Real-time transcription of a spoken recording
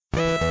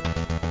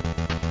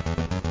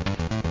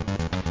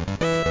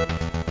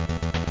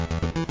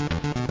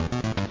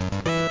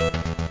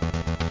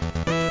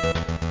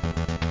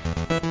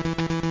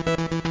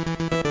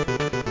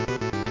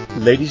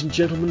Ladies and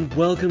gentlemen,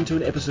 welcome to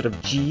an episode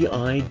of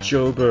G.I.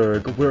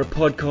 Joeberg. We're a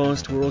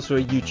podcast, we're also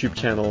a YouTube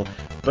channel,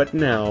 but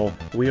now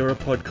we are a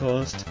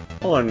podcast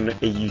on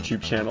a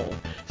YouTube channel.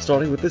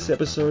 Starting with this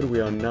episode,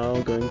 we are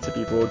now going to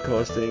be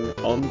broadcasting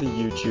on the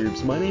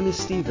YouTubes. My name is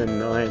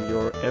Steven, I am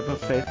your ever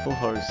faithful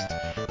host,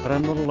 but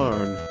I'm not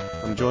alone.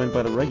 I'm joined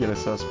by the regular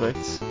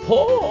suspects.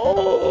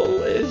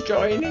 Paul is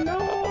joining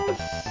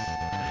us!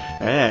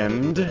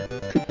 And...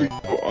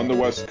 on the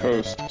west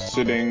coast,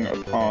 sitting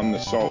upon the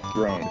salt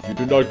throne. If you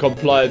do not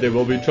comply, there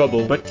will be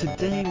trouble. But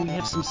today we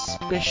have some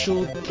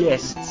special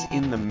guests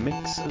in the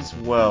mix as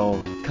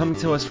well. Coming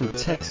to us from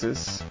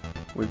Texas,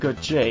 we've got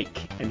Jake,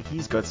 and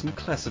he's got some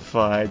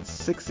classified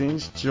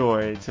 6-inch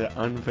joy to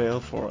unveil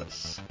for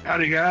us.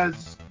 Howdy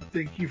guys,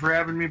 thank you for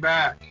having me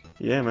back.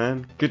 Yeah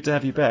man, good to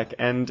have you back,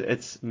 and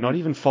it's not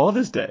even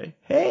Father's Day.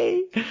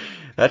 Hey!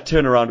 That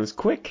turnaround was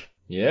quick.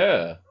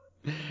 Yeah.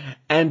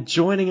 And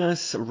joining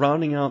us,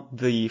 rounding out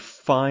the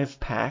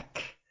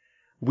 5-pack,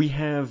 we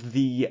have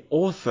the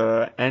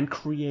author and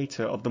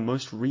creator of the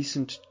most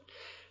recent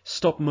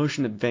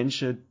stop-motion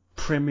adventure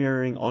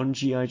premiering on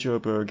G.I.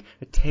 Joeberg,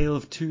 A Tale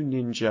of Two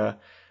Ninja.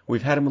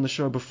 We've had him on the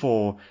show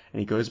before, and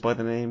he goes by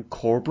the name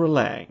Corbra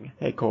Lang.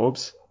 Hey,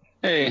 Corbs.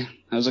 Hey,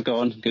 how's it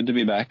going? Good to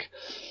be back.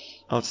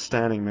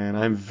 Outstanding, man.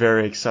 I'm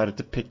very excited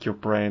to pick your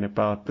brain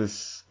about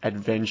this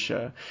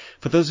adventure.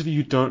 For those of you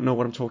who don't know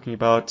what I'm talking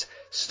about,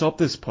 stop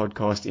this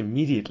podcast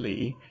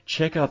immediately,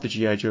 check out the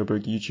G.I.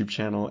 Joeberg YouTube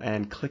channel,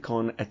 and click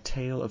on A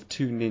Tale of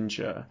Two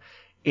Ninja.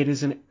 It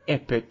is an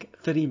epic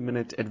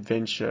 30-minute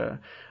adventure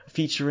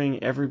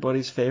featuring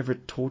everybody's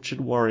favorite tortured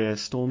warrior,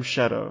 Storm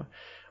Shadow,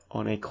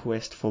 on a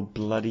quest for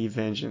bloody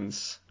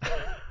vengeance.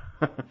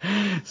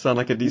 Sound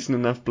like a decent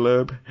enough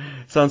blurb?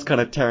 Sounds kind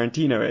of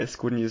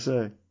Tarantino-esque, wouldn't you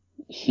say?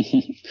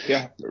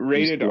 Yeah,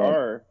 rated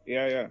R.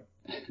 Yeah.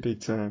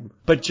 Big time.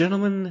 But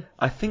gentlemen,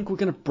 I think we're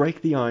going to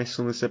break the ice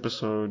on this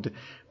episode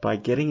by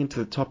getting into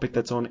the topic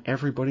that's on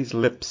everybody's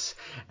lips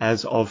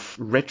as of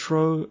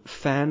Retro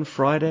Fan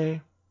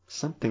Friday,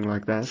 something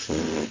like that.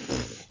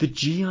 The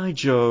G.I.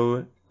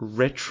 Joe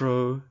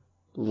Retro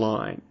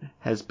line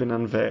has been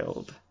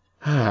unveiled.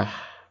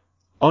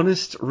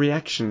 Honest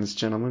reactions,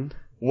 gentlemen.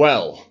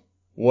 Well.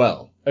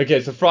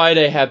 Okay, so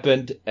Friday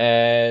happened,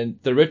 and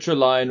the retro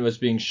line was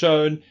being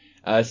shown.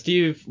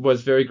 Steve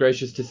was very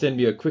gracious to send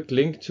me a quick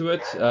link to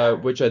it,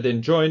 which I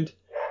then joined.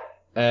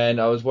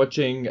 And I was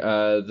watching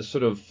the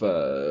sort of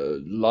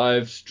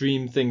live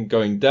stream thing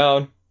going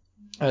down.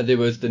 There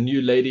was the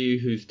new lady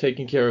who's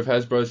taking care of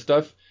Hasbro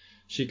stuff.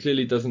 She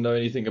clearly doesn't know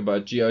anything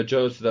about G.I.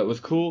 Joe, so that was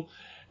cool.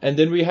 And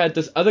then we had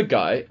this other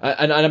guy,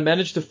 and I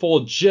managed to fall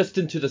just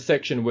into the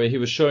section where he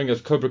was showing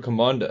us Cobra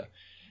Commander.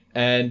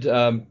 And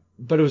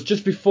but it was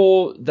just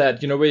before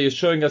that, where he was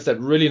showing us that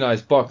really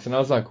nice box. And I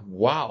was like,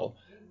 wow,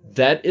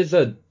 that is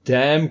a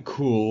damn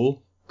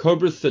cool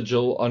Cobra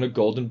sigil on a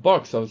golden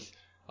box. I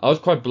was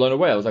quite blown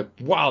away. I was like,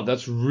 wow,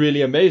 that's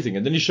really amazing.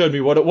 And then he showed me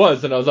what it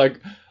was. And I was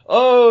like,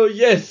 oh,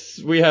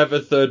 yes, we have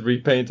a third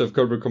repaint of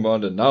Cobra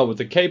Commander now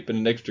with a cape and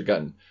an extra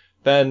gun.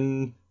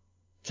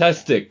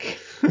 Fantastic.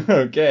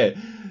 Okay.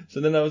 So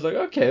then I was like,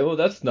 okay, well,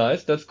 that's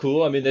nice. That's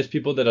cool. I mean, there's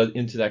people that are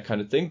into that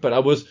kind of thing. But I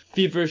was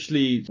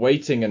feverishly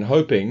waiting and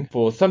hoping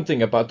for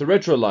something about the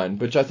retro line,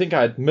 which I think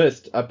I had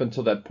missed up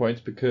until that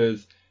point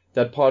because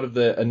that part of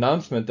the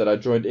announcement that I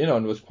joined in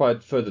on was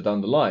quite further down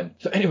the line.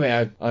 So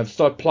anyway, I've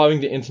started plowing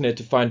the internet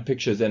to find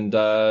pictures. And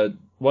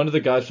one of the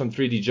guys from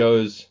 3D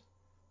Joe's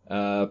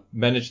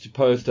managed to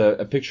post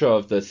a picture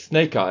of the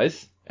Snake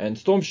Eyes and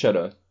Storm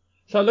Shadow.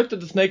 So I looked at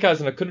the Snake Eyes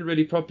and I couldn't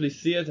really properly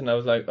see it. And I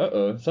was like,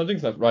 uh-oh,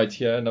 something's not right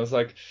here. And I was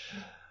like,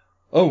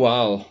 oh,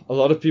 wow, a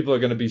lot of people are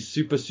going to be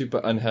super,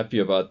 super unhappy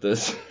about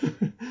this.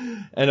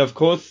 And of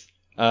course,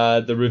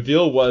 the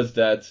reveal was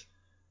that,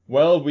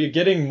 well, we're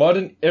getting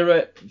modern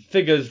era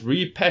figures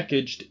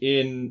repackaged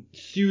in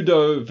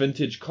pseudo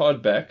vintage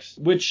card backs,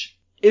 which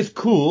is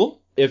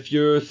cool if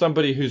you're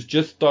somebody who's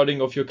just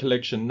starting off your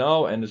collection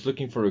now and is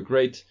looking for a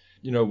great,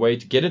 way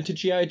to get into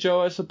G.I. Joe,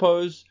 I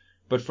suppose.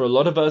 But for a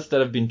lot of us that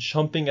have been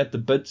chomping at the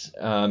bit,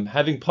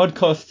 having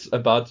podcasts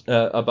about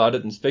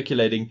it and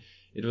speculating,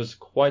 it was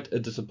quite a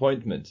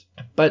disappointment.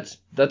 But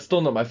that's still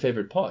not my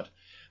favorite part.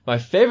 My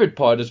favorite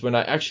part is when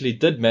I actually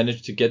did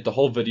manage to get the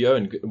whole video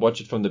and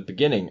watch it from the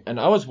beginning. And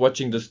I was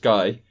watching this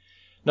guy.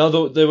 Now,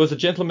 there was a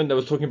gentleman that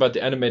was talking about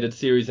the animated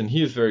series, and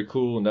he was very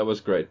cool, and that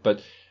was great.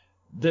 But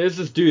there's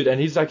this dude,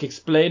 and he's like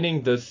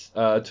explaining this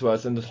to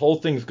us, and this whole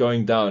thing's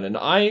going down. And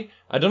I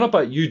don't know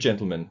about you,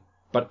 gentlemen,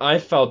 but I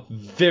felt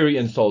very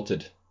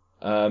insulted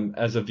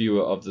as a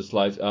viewer of this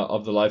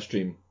of the live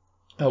stream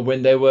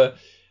when they were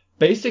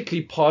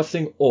basically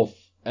passing off.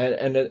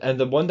 And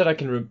the one that I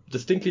can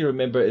distinctly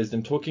remember is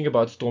them talking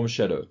about Storm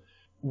Shadow.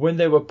 When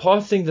they were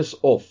passing this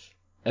off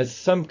as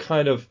some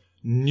kind of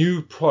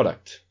new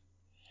product.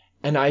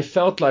 And I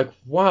felt like,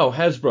 wow,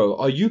 Hasbro,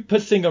 are you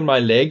pissing on my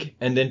leg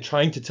and then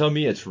trying to tell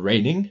me it's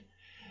raining?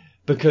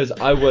 Because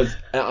I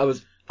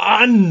was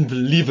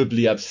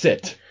unbelievably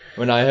upset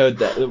when I heard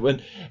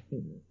that.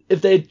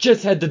 If they had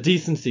just had the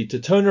decency to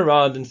turn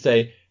around and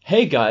say,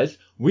 hey guys,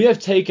 we have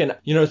taken,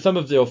 some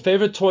of your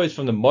favorite toys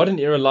from the modern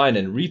era line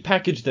and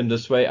repackaged them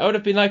this way, I would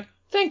have been like,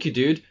 thank you,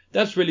 dude.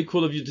 That's really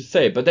cool of you to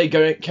say. But they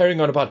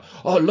carrying on about,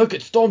 oh, look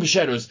at Storm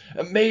Shadow's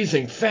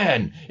amazing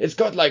fan. It's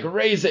got like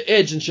razor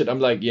edge and shit. I'm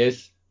like,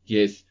 yes.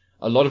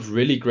 A lot of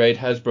really great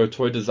Hasbro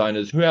toy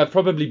designers who have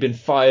probably been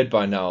fired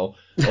by now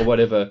or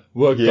whatever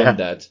worked on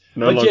that.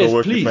 No but longer yes,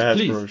 working please, for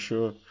Hasbro, please.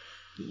 sure.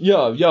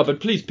 Yeah, but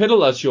please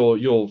peddle us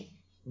your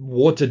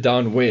watered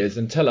down wares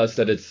and tell us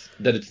that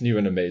it's new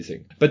and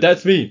amazing. But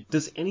that's me.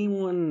 Does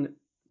anyone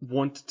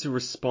want to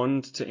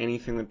respond to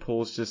anything that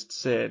Paul's just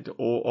said,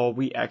 or are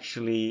we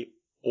actually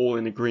all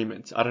in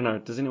agreement? I don't know.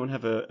 Does anyone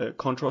have a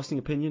contrasting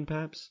opinion,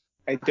 perhaps?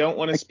 I don't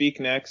want to speak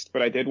next,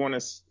 but I did want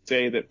to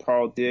say that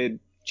Paul did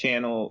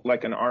channel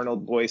like an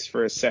Arnold voice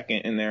for a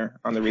second in there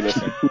on the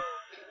re-listen.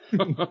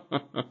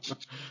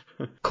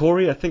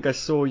 Corey, I think I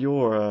saw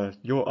your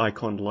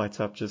icon light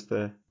up just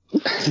there.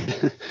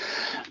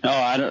 No,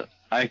 I don't.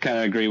 I kind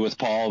of agree with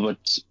Paul,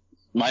 but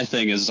my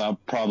thing is I'll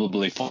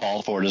probably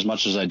fall for it as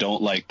much as I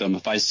don't like them.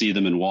 If I see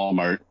them in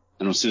Walmart,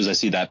 and as soon as I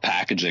see that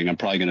packaging, I'm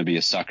probably going to be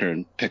a sucker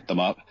and pick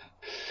them up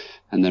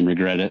and then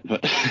regret it.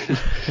 But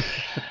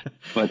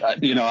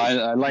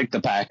I like the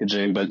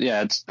packaging, but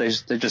yeah, they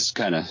just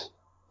kind of,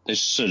 they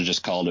should have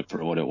just called it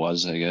for what it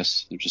was, I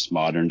guess. They're just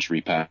moderns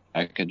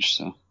repackaged,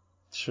 so.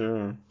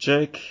 Sure.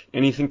 Jake,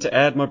 anything to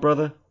add, my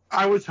brother?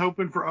 I was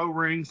hoping for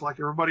O-rings like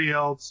everybody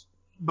else,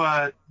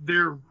 but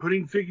they're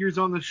putting figures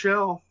on the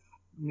shelf.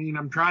 I mean,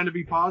 I'm trying to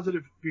be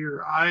positive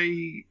here.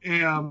 I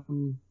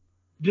am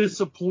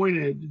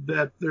disappointed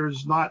that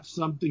there's not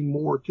something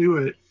more to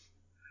it,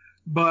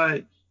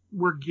 but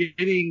we're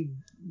getting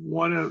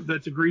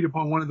that's agreed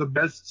upon one of the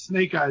best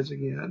Snake Eyes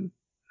again.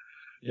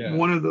 Yeah.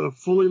 One of the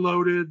fully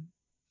loaded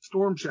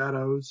Storm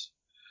Shadows.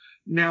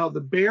 Now, the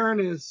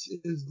Baroness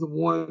is the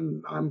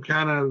one I'm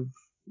kind of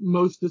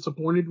most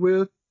disappointed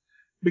with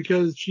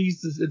because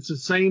it's the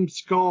same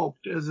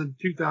sculpt as in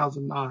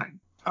 2009.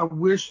 I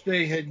wish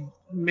they had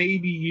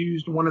maybe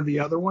used one of the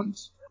other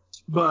ones,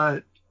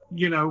 but,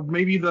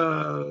 maybe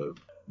the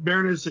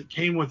Baroness that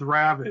came with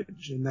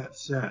Ravage in that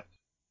set,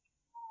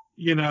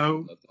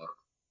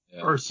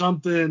 or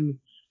something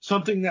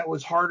that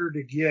was harder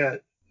to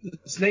get.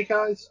 Snake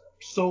Eyes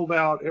sold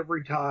out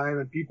every time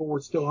and people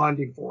were still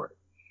hunting for it.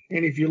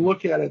 And if you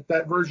look at it,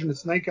 that version of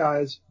Snake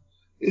Eyes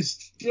is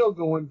still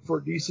going for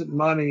decent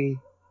money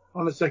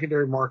on the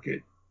secondary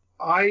market.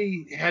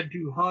 I had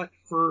to hunt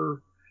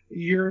for a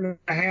year and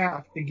a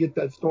half to get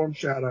that Storm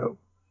Shadow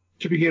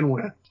to begin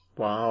with.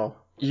 Wow.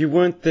 You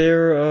weren't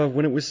there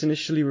when it was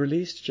initially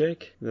released,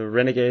 Jake? The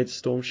Renegade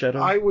Storm Shadow?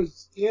 I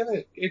was in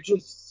it. It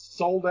just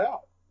sold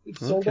out. It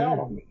sold out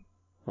on me.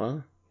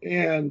 Wow.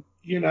 And,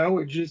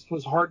 it just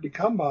was hard to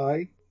come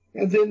by.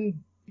 And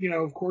then,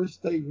 of course,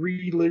 they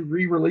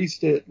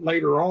re-released it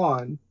later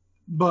on,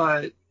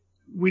 but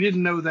we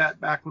didn't know that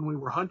back when we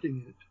were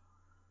hunting it.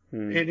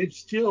 And it's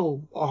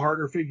still a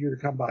harder figure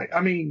to come by.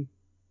 I mean,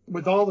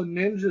 with all the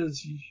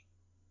ninjas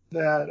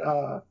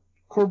that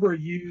Cobra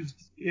used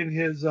in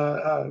his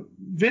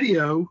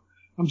video,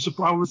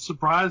 I was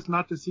surprised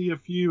not to see a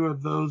few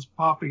of those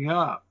popping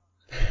up.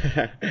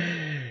 It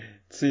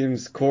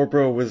seems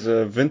Cobra was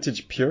a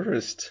vintage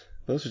purist.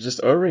 Those were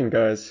just O-ring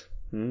guys.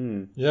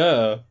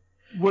 Yeah.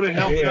 Would it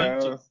help?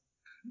 Yeah.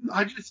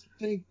 I just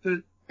think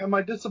that, am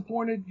I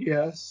disappointed?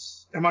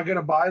 Yes. Am I going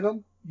to buy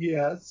them?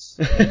 Yes.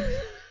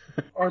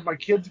 Are my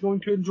kids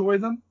going to enjoy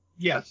them?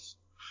 Yes.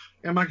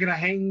 Am I going to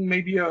hang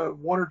maybe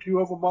one or two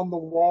of them on the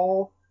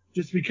wall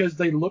just because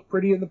they look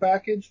pretty in the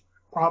package?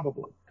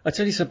 Probably. I'll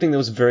tell you something that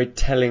was very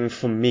telling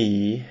for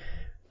me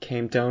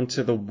came down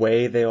to the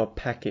way they are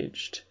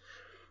packaged.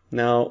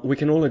 Now, we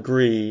can all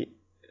agree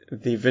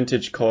the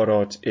vintage card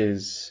art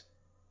is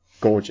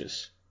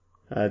gorgeous.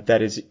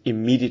 That is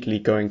immediately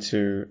going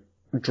to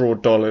draw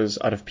dollars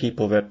out of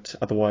people that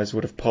otherwise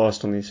would have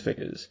passed on these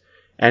figures.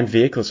 And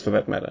vehicles, for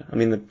that matter. I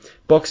mean, the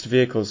boxed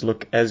vehicles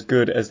look as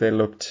good as they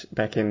looked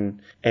back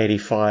in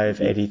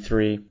 85,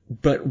 83.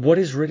 But what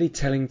is really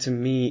telling to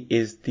me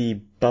is the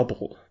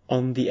bubble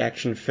on the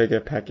action figure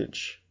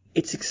package.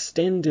 It's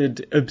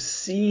extended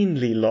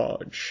obscenely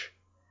large,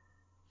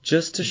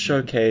 just to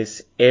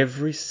showcase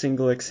every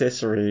single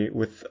accessory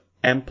with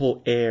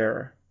ample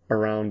air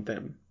around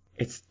them.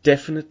 It's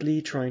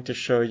definitely trying to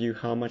show you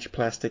how much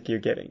plastic you're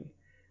getting.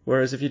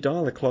 Whereas if you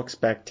dial the clocks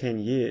back 10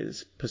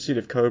 years, Pursuit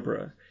of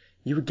Cobra,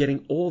 you were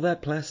getting all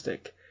that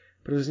plastic,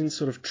 but it was in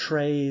sort of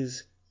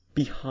trays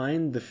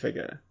behind the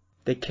figure.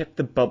 They kept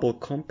the bubble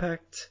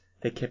compact,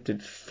 they kept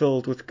it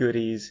filled with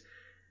goodies,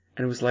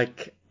 and it was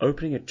like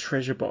opening a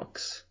treasure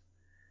box.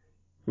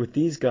 With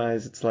these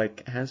guys, it's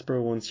like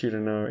Hasbro wants you to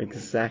know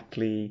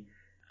exactly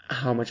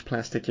how much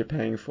plastic you're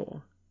paying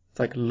for. It's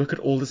like, look at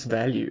all this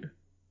value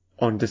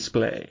on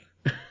display.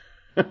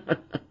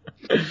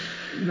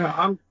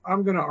 No,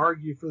 I'm going to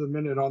argue for the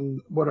minute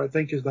on what I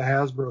think is the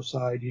Hasbro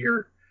side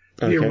here.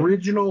 The Okay.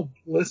 original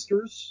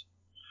blisters,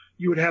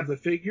 you would have the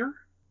figure,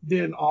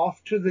 then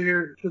off to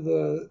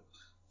the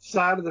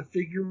side of the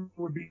figure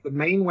would be the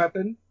main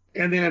weapon,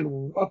 and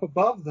then up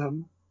above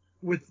them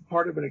with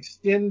part of an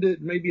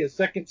extended, maybe a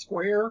second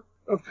square,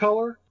 of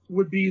color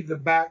would be the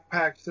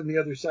backpacks and the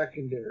other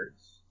secondaries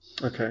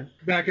Okay.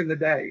 back in the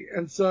day.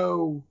 And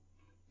so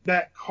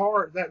that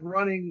card, that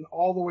running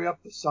all the way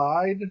up the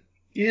side,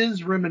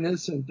 is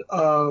reminiscent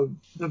of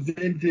the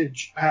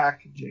vintage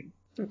packaging.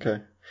 Okay.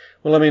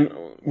 Well, I mean,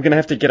 we're going to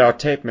have to get our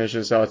tape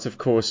measures out, of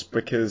course,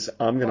 because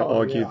I'm going to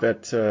argue yeah.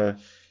 that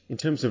in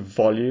terms of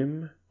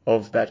volume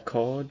of that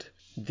card,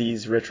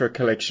 these retro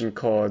collection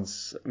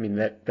cards, I mean,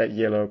 that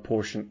yellow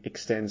portion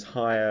extends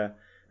higher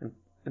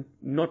and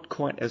not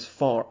quite as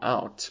far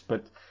out,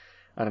 but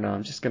I don't know,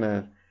 I'm just going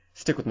to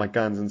stick with my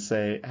guns and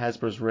say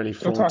Hasbro's really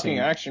Still flaunting. talking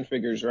action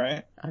figures,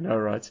 right? I know,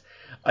 right?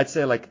 I'd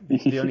say like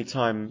the only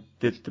time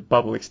that the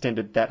bubble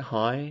extended that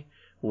high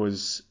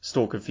was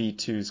Stalker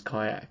V2's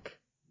kayak.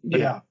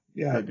 But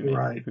maybe, you're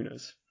right. Who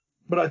knows?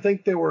 But I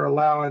think they were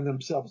allowing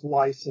themselves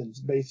license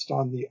based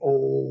on the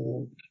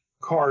old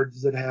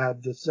cards that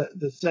had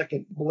the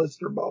second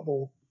blister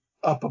bubble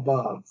up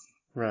above.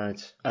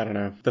 Right. I don't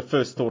know. The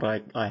first thought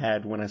I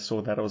had when I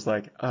saw that, I was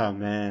like, oh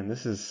man,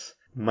 this is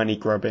money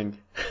grubbing.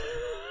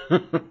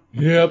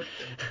 Yep.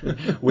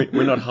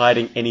 We're not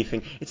hiding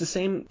anything. It's the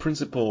same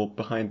principle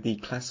behind the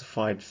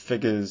classified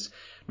figures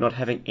not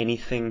having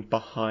anything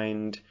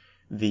behind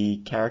the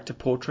character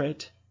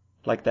portrait.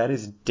 Like that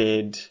is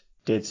dead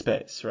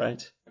space,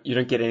 right? You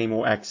don't get any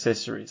more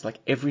accessories. Like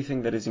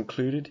everything that is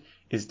included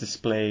is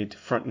displayed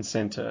front and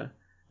center,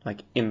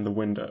 like in the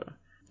window.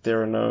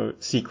 There are no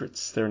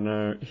secrets. There are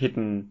no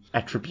hidden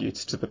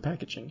attributes to the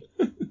packaging.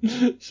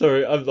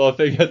 Sorry, I'm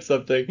laughing at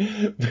something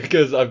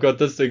because I've got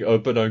this thing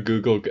open on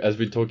Google as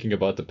we're talking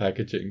about the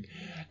packaging.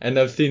 And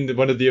I've seen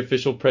one of the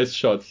official press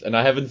shots, and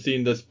I haven't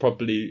seen this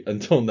properly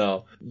until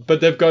now. But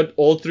they've got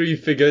all three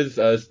figures,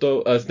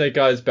 Snake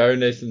Eyes,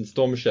 Baroness, and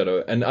Storm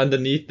Shadow. And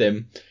underneath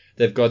them,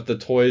 they've got the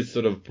toys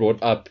sort of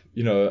brought up,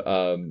 in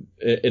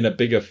a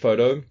bigger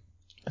photo.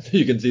 So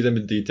you can see them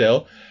in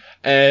detail.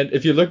 And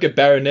if you look at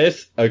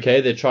Baroness,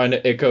 okay, they're trying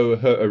to echo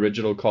her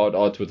original card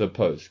art with a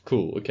pose.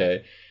 Cool,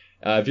 okay.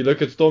 If you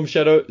look at Storm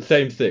Shadow,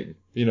 same thing.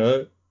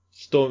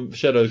 Storm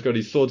Shadow's got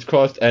his swords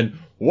crossed, and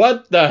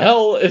what the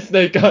hell is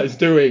Snake Eyes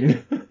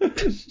doing?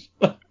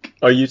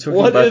 Are you talking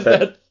What about is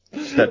that?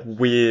 that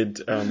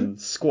weird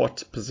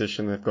squat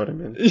position they've got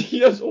him in?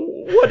 Yes,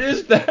 what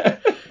is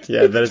that?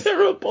 Yeah, that is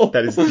terrible.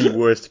 That is the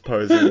worst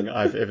posing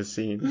I've ever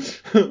seen.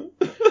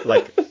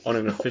 Like on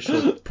an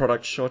official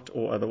product shot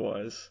or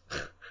otherwise.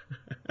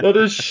 That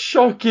is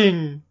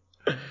shocking.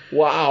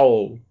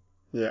 Wow.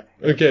 Yeah.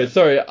 Okay,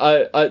 sorry.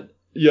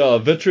 Yeah,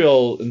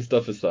 vitriol and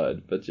stuff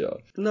aside, but yeah.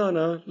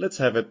 No, let's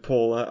have it,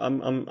 Paul.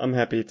 I'm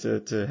happy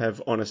to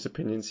have honest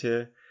opinions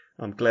here.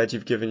 I'm glad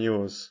you've given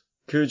yours.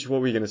 Cooj,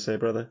 what were you going to say,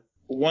 brother?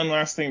 One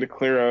last thing to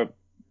clear up.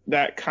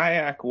 That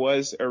kayak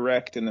was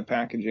erect in the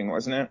packaging,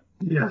 wasn't it?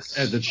 Yes.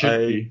 As it should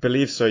I be.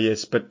 believe so,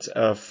 yes, but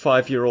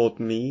 5-year-old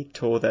me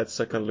tore that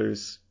sucker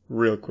loose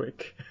real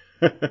quick.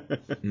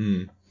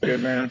 Mm.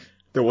 Good, man.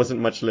 There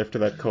wasn't much left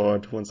of that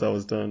card once I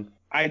was done.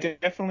 I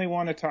definitely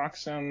want to talk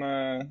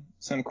some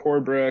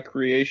Cobra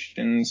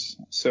creations,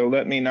 so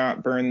let me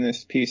not burn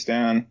this piece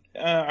down.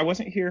 I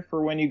wasn't here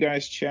for when you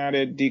guys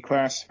chatted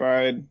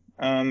Declassified.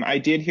 I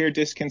did hear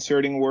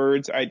disconcerting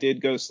words. I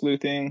did go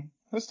sleuthing.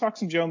 Let's talk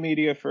some Joe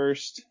Media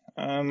first.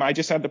 I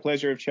just had the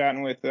pleasure of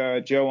chatting with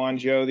Joe on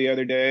Joe the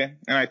other day,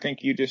 and I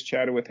think you just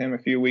chatted with him a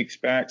few weeks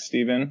back,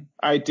 Stephen.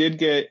 I did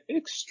get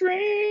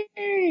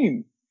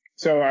extreme.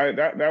 So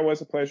that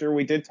was a pleasure.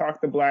 We did talk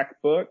the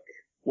Black Book.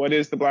 What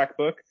is the Black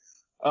Book?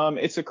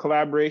 It's a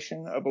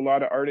collaboration of a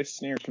lot of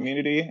artists in your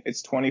community.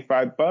 It's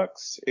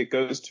 $25. It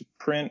goes to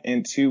print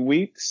in 2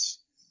 weeks.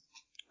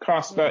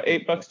 Costs about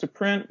 $8 to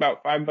print,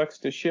 about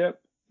 $5 to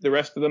ship. The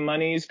rest of the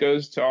monies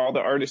goes to all the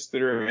artists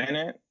that are in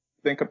it.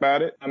 Think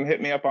about it.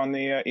 Hit me up on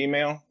the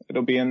email.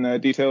 It'll be in the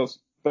details.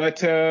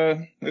 But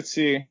let's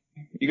see.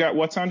 You got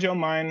What's on Joe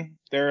Mind.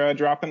 They're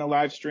dropping a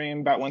live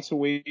stream about once a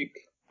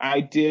week.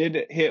 I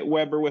did hit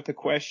Weber with a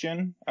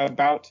question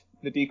about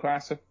the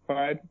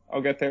Declassified.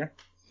 I'll get there.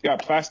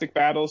 Got Plastic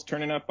Battles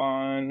turning up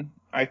on,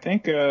 I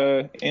think,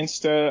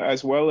 Insta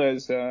as well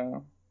as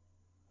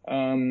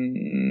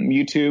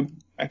YouTube.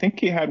 I think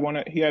he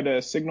had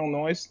a Signal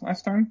Noise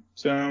last time.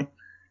 So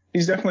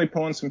he's definitely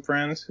pulling some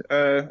friends.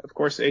 Of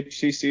course,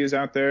 HCC is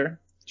out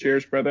there.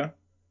 Cheers, brother.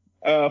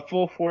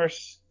 Full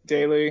Force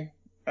Daily.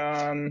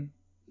 When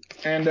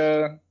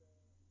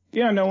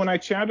I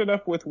chatted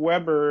up with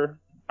Weber,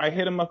 I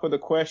hit him up with a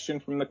question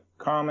from the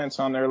comments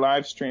on their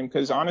live stream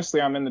because honestly,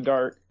 I'm in the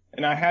dark.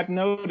 And I had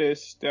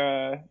noticed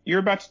you're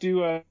about to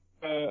do an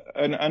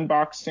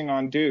unboxing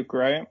on Duke,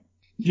 right?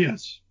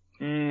 Yes.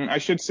 I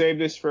should save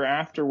this for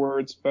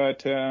afterwards,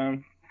 but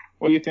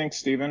what do you think,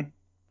 Stephen?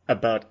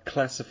 About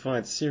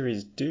Classified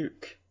Series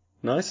Duke.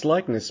 Nice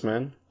likeness,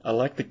 man. I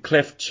like the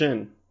cleft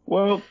chin.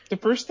 Well, the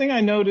first thing I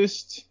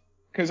noticed,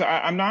 because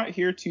I'm not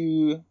here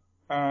to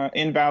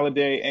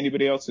invalidate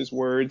anybody else's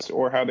words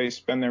or how they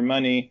spend their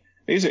money.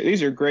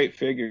 These are great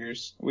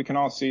figures. We can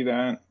all see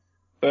that.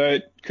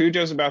 But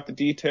Cujo's about the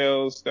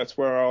details. That's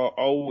where I'll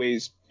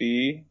always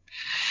be.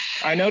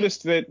 I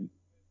noticed that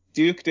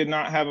Duke did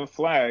not have a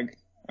flag.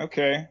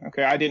 Okay.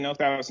 I didn't know if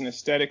that was an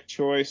aesthetic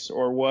choice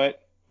or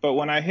what. But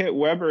when I hit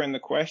Weber in the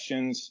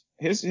questions,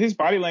 his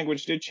body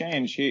language did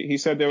change. He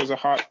said there was a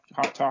hot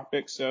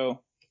topic,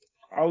 so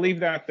I'll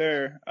leave that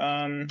there.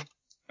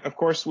 Of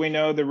course, we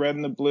know the red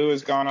and the blue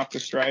has gone off the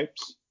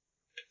stripes.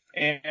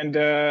 And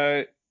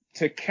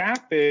to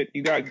cap it,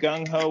 you got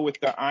Gung Ho with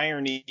the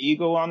Iron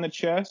Eagle on the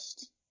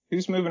chest.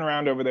 Who's moving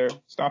around over there?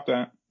 Stop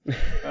that.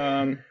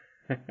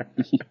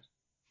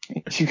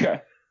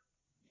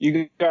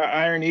 You got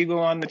Iron Eagle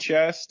on the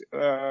chest.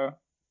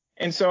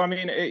 And so, I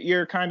mean,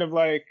 you're kind of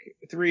like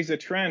three's a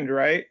trend,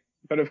 right?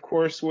 But of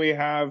course, we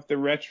have the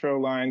retro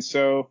line.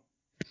 So,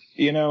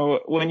 you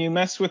know, when you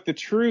mess with the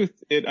truth,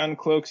 it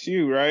uncloaks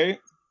you, right?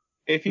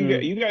 If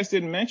you guys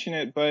didn't mention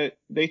it, but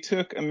they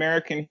took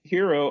American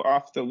Hero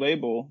off the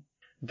label.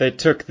 They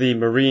took the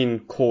Marine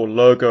Corps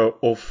logo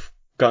off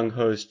Gung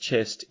Ho's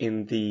chest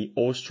in the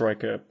All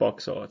Striker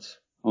box art.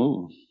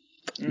 Oh,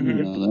 I didn't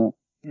know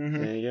that.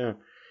 Mm-hmm. There you go.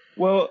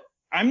 Well,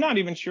 I'm not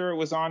even sure it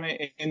was on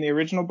it in the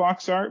original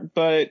box art,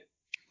 but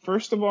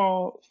first of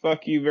all,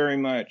 fuck you very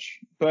much.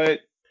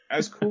 But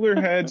as cooler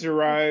heads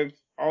arrive,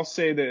 I'll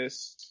say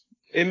this.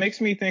 It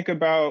makes me think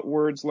about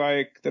words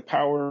like the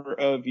power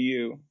of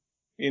you.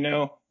 You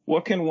know,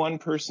 what can one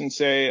person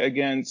say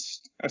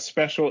against a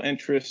special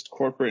interest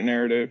corporate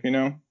narrative, you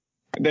know?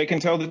 They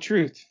can tell the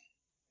truth.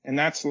 And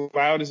that's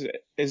loud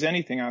as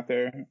anything out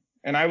there.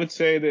 And I would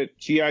say that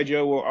G.I.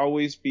 Joe will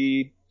always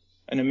be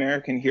an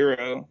American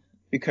hero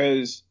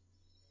because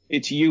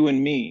it's you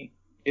and me.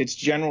 It's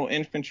general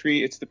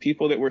infantry. It's the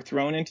people that were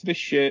thrown into the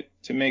shit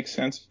to make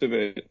sense of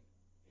it.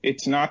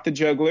 It's not the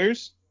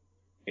jugglers.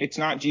 It's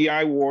not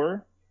G.I.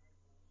 War.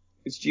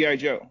 It's G.I.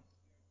 Joe.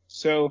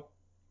 So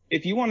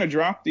if you want to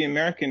drop the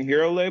American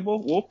hero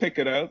label, we'll pick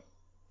it up.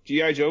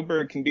 G.I.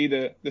 Joeberg can be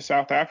the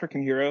South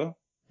African hero,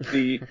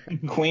 the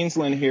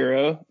Queensland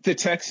hero, the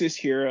Texas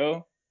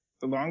hero.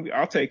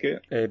 I'll take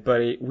it. Hey,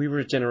 buddy, we were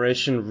a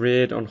generation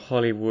reared on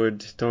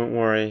Hollywood. Don't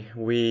worry.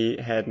 We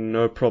had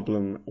no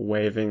problem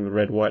waving the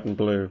red, white, and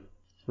blue,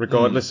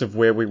 regardless of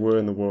where we were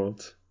in the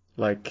world.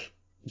 Like,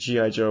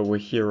 G.I. Joe were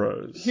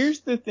heroes.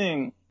 Here's the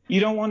thing. You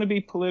don't want to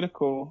be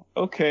political.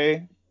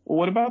 Okay. Well,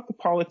 what about the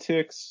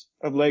politics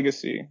of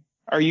legacy?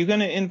 Are you going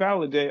to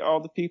invalidate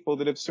all the people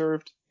that have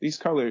served these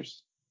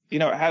colors? You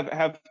know,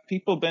 have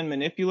people been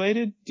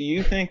manipulated? Do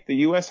you think the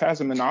U.S.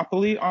 has a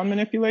monopoly on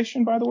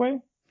manipulation, by the way?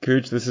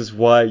 Gooch, this is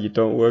why you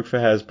don't work for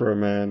Hasbro,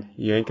 man.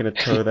 You ain't gonna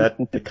toe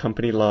the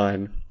company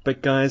line.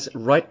 But guys,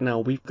 right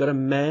now we've got a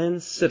man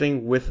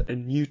sitting with a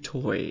new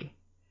toy.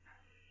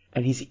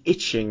 And he's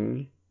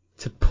itching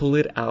to pull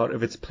it out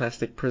of its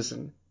plastic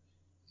prison.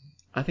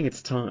 I think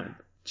it's time.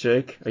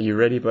 Jake, are you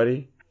ready,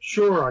 buddy?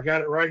 Sure, I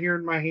got it right here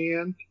in my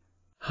hand.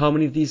 How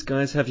many of these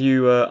guys have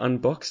you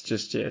unboxed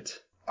just yet?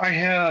 I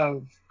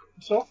have,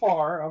 so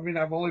far, I mean,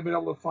 I've only been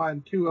able to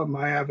find two of them.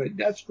 I have a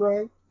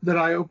Destro that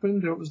I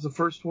opened. It was the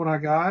first one I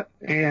got.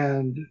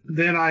 And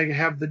then I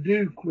have the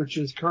Duke, which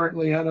is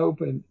currently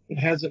unopened. It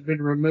hasn't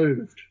been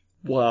removed.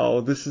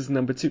 Wow, this is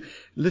number 2.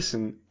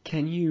 Listen,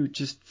 can you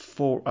just,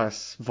 for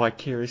us,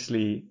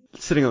 vicariously,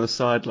 sitting on the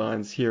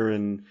sidelines here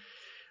in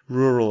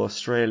rural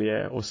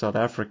Australia or South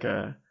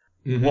Africa,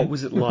 what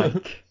was it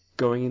like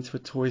going into a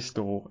toy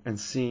store and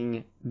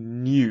seeing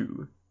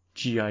new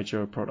G.I.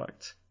 Joe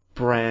product?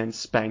 Brand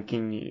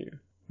spanking new.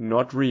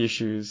 Not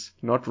reissues,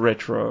 not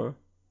retro,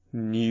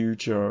 new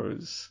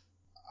Joes.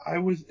 I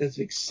was as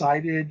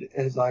excited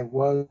as I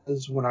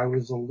was when I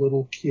was a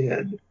little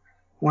kid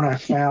when I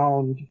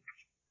found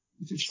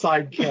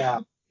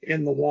Sidecap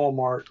in the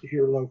Walmart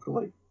here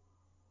locally.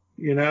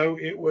 You know,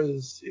 it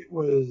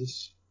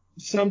was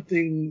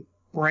something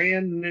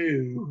brand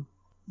new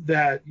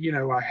that, you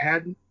know, I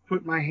hadn't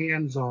put my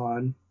hands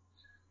on.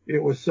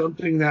 It was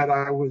something that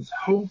I was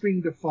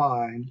hoping to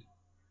find.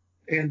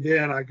 And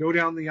then I go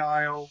down the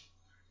aisle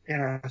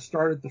and I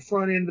start at the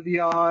front end of the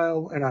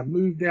aisle and I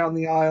move down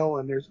the aisle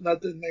and there's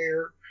nothing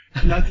there,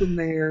 nothing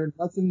there,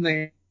 nothing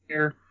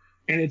there.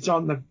 And it's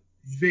on the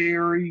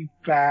very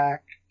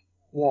back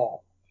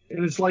wall.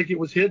 And it's like it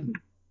was hidden.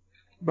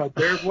 But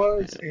there it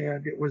was,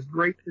 and it was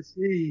great to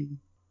see.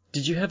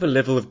 Did you have a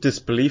level of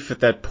disbelief at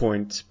that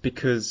point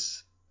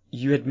because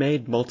you had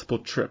made multiple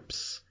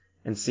trips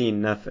and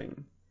seen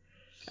nothing?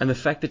 And the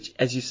fact that,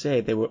 as you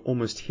say, they were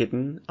almost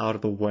hidden out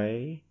of the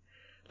way.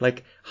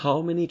 Like,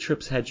 how many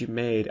trips had you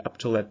made up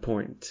till that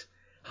point?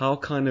 How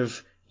kind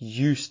of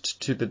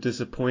used to the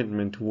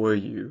disappointment were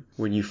you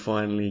when you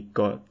finally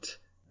got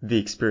the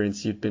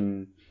experience you'd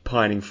been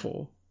pining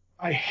for?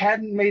 I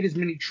hadn't made as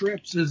many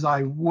trips as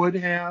I would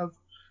have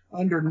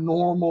under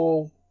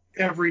normal,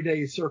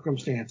 everyday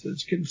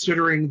circumstances,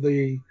 considering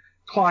the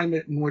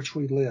climate in which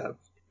we live.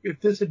 If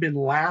this had been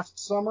last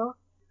summer,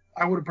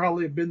 I would have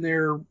probably been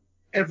there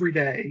every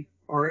day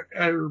or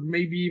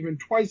maybe even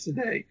twice a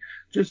day.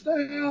 Just,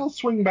 I'll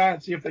swing by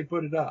and see if they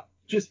put it up.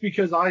 Just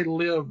because I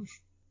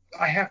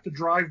have to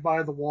drive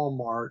by the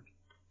Walmart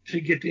to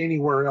get to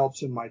anywhere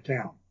else in my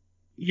town.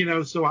 You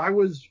know, so I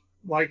was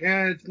like,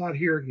 it's not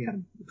here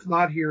again. It's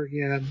not here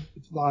again.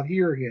 It's not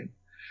here again.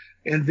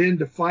 And then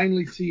to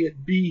finally see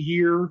it be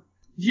here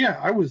yeah,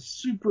 I was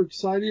super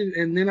excited.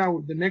 And then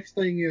the next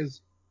thing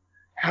is,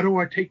 how do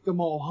I take them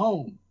all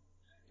home?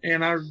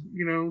 And I,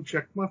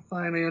 checked my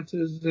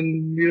finances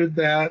and did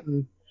that.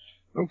 And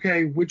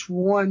okay, which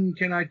one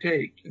can I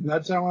take? And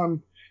that's how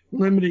I'm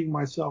limiting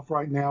myself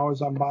right now,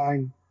 is I'm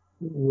buying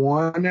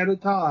one at a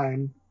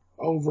time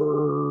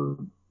over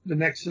the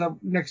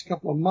next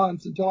couple of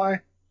months until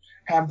I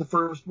have the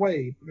first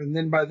wave. And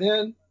then by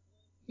then,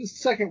 the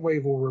second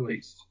wave will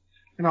release.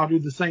 And I'll do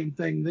the same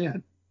thing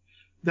then.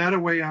 That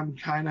way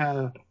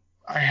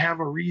I have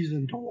a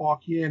reason to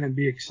walk in and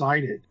be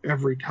excited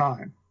every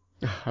time.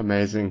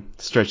 Amazing.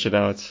 Stretch it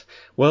out.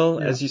 Well,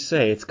 Yeah. as you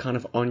say, it's kind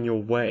of on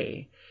your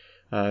way.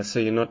 So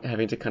you're not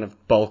having to kind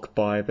of bulk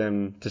buy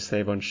them to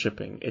save on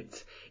shipping.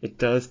 It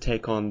does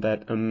take on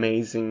that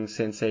amazing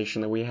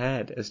sensation that we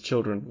had as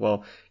children.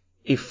 Well,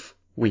 if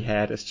we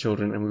had as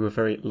children, and we were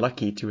very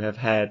lucky to have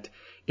had,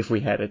 if we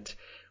had it,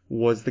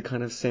 was the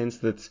kind of sense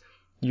that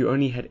you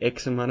only had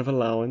X amount of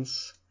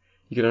allowance.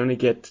 You could only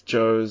get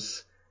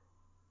Joe's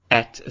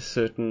at a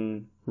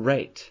certain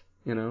rate,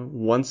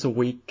 once a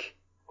week,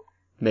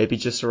 maybe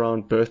just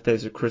around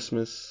birthdays or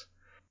Christmas.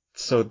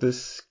 So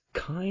this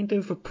kind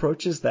of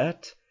approaches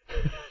that,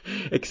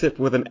 except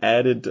with an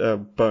added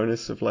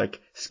bonus of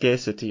like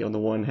scarcity on the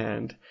one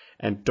hand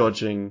and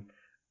dodging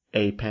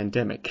a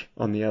pandemic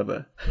on the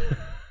other.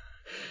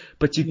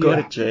 But you got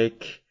Yeah. it,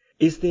 Jake.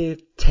 Is there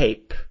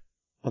tape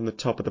on the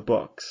top of the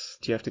box?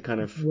 Do you have to kind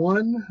of...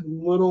 One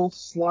little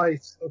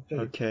slice of tape.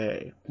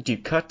 Okay. Do you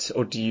cut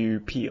or do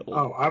you peel?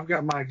 Oh, I've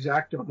got my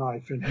X-Acto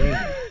knife in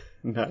hand.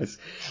 Nice.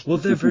 Well,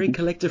 they're very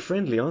collector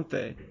friendly, aren't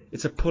they?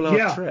 It's a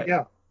pull-out tray.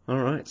 Yeah. All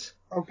right.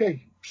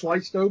 Okay,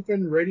 sliced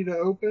open, ready to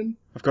open.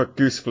 I've got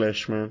goose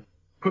flesh, man.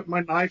 Put my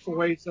knife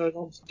away so I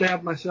don't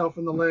stab myself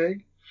in the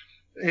leg.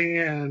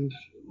 And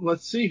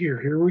let's see here.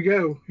 Here we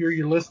go. Here,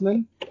 you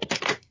listening?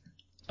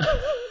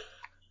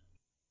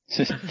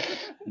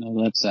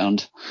 No, that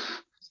sound.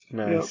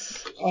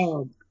 Nice.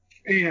 Yep.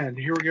 And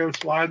here we go.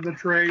 Slide the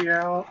tray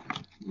out.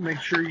 Make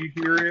sure you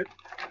hear it.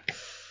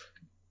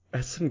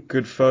 That's some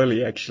good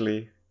Foley,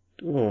 actually.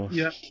 Oh,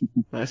 Yep.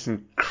 nice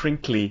and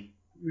crinkly.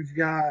 We've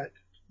got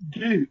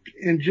Duke.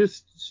 And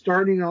just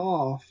starting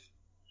off,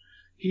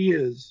 he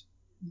is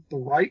the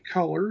right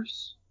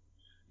colors.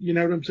 You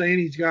know what I'm saying?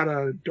 He's got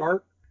a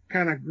dark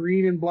kind of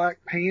green and black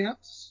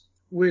pants,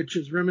 which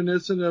is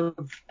reminiscent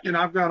of, and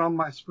I've got on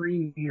my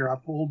screen here, I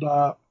pulled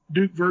up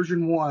Duke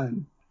version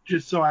 1,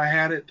 just so I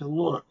had it to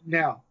look.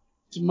 Now,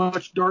 it's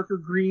much darker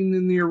green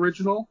than the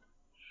original,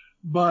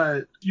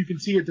 but you can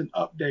see it's an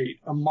update,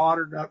 a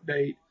modern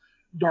update,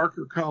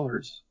 darker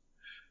colors.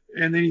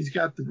 And then he's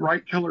got the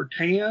right color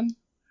tan,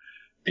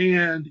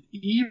 and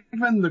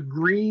even the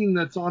green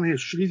that's on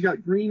he's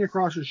got green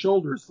across his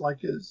shoulders,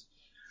 like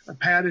a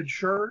padded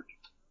shirt,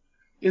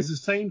 is the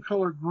same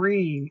color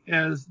green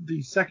as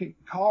the second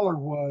collar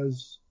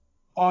was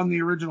on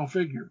the original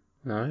figure.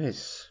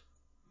 Nice.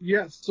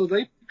 Yes, so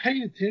they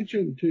paid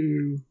attention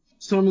to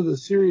some of the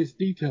serious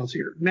details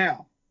here.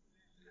 Now,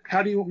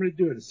 how do you want me to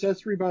do it?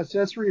 Accessory by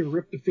accessory, or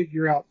rip the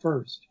figure out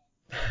first?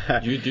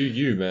 You do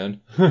you,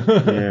 man.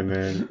 Yeah,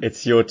 man.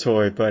 It's your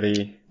toy,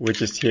 buddy. We're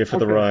just here for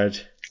the Okay. ride.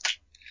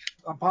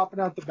 I'm popping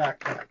out the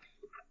backpack.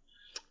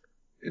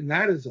 And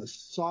that is a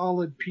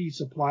solid piece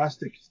of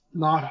plastic,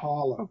 not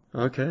hollow.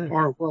 Okay.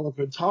 Or, well, if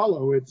it's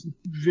hollow, it's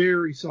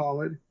very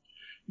solid.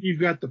 You've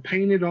got the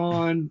painted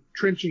on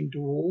trenching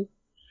tool,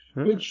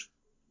 which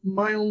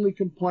my only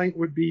complaint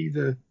would be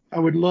I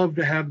would love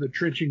to have the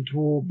trenching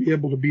tool be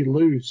able to be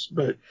loose,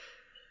 but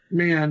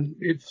man,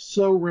 it's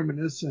so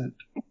reminiscent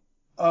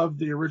of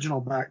the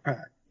original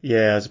backpack.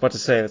 Yeah, I was about to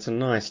say, that's a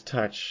nice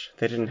touch.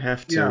 They didn't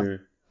have to Yeah.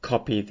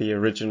 copy the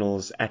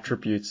original's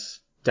attributes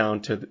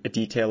down to a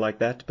detail like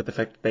that, but the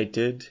fact that they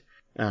did,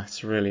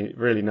 it's really,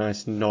 really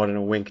nice nod and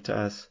a wink to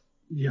us.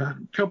 Yeah,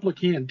 a couple of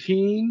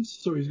canteens.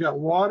 So he's got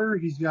water.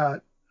 He's got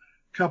a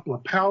couple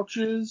of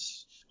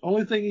pouches.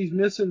 Only thing he's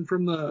missing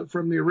from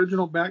the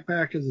original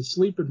backpack is a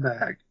sleeping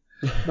bag.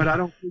 But I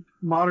don't think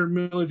modern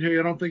military,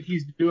 I don't think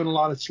he's doing a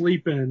lot of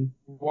sleeping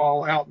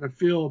while out in the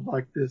field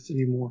like this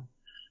anymore.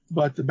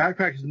 But the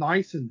backpack is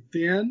nice and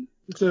thin.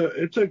 It's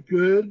a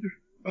good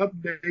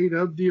update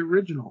of the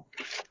original.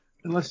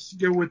 And let's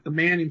go with the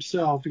man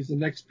himself. He's the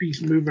next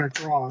piece moving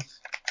across.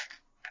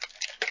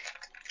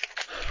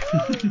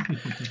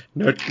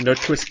 No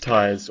twist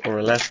ties or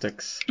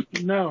elastics.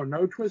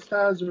 No twist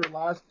ties or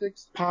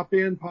elastics. Pop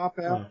in, pop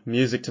out. Oh,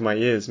 music to my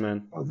ears,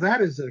 man. Oh,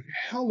 that is a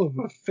hell of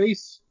a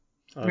face.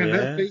 Oh, Man, yeah?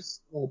 that face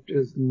sculpt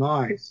is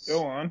nice.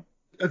 Go on.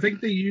 I think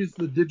they used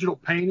the digital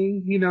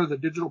painting, the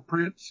digital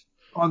prints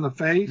on the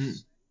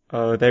face.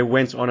 Oh, they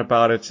went on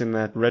about it in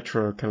that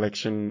retro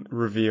collection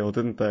reveal,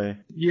 didn't they?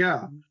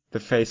 Yeah. The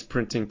face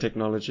printing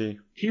technology.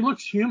 He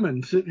looks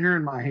human sitting here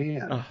in my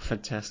hand. Oh,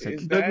 fantastic.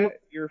 Is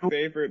that your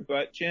favorite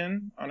butt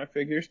chin on a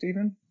figure,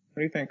 Stephen? What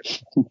do you think?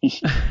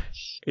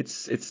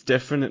 It's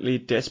definitely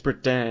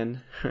Desperate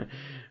Dan.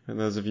 And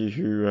those of you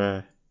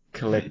who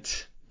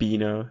collect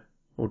Beano.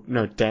 Or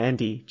no,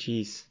 Dandy.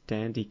 Jeez,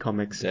 Dandy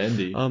comics.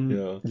 Dandy.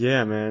 Yeah.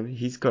 Yeah, man.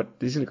 He's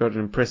got an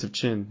impressive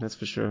chin, that's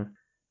for sure.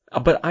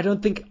 But I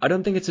don't think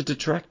it's a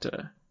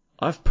detractor.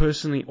 I've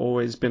personally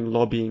always been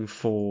lobbying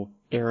for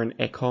Aaron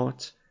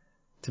Eckhart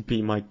to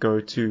be my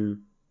go-to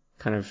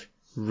kind of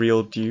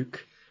real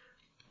Duke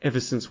ever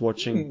since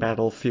watching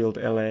Battlefield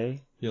LA.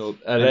 LA,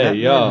 And that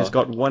yeah. man has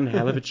got one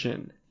hell of a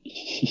chin.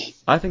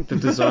 I think the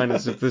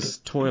designers of this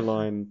toy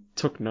line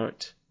took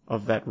note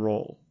of that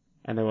role,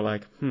 and they were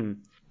like,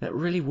 that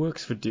really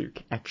works for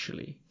Duke,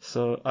 actually.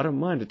 So I don't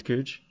mind it,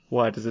 Cooge.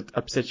 Why? Does it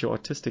upset your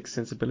artistic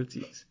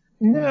sensibilities?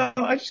 No,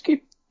 I just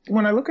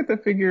when I look at the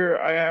figure,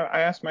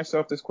 I ask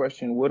myself this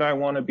question: would I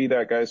want to be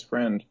that guy's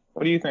friend?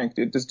 What do you think?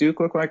 Does Duke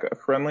look like a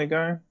friendly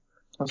guy?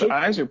 His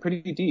eyes are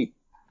pretty deep.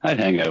 I'd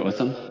hang out with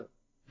him.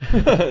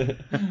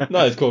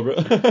 Nice,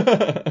 Cobra.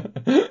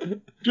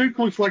 Duke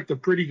looks like the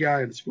pretty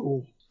guy in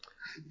school.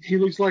 He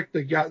looks like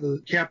the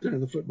captain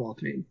of the football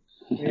team.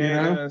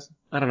 Yeah.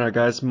 I don't know,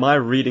 guys. My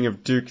reading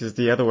of Duke is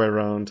the other way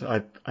around.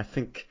 I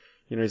think,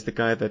 he's the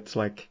guy that's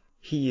like,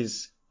 he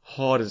is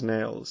hard as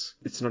nails.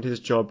 It's not his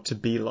job to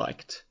be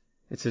liked.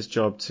 It's his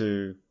job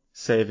to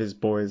save his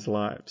boys'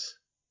 lives.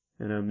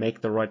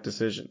 Make the right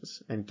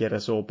decisions and get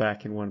us all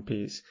back in one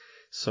piece.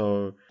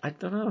 So, I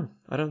don't know.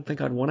 I don't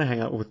think I'd want to hang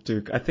out with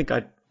Duke. I think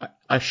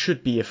I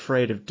should be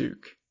afraid of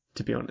Duke,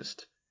 to be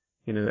honest.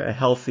 A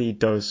healthy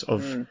dose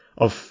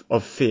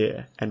of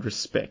fear and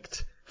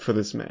respect for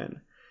this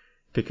man.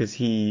 Because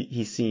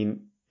he's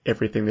seen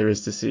everything there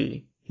is to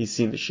see. He's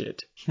seen the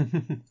shit.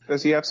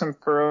 Does he have some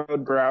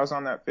furrowed brows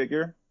on that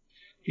figure?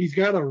 He's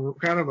got a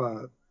kind of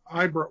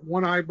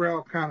one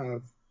eyebrow kind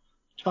of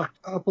tucked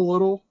up a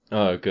little.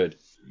 Oh, good.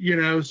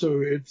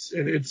 So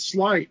it's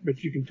slight,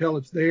 but you can tell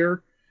it's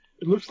there.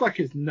 It looks like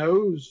his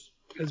nose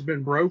has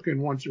been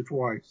broken once or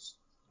twice.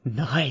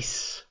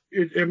 Nice.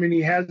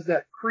 He has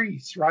that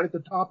crease right at the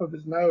top of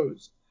his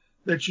nose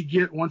that you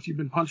get once you've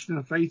been punched in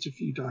the face a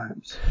few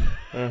times.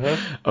 Uh-huh.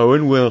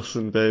 Owen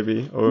Wilson,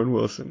 baby. Owen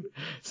Wilson.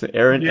 It's the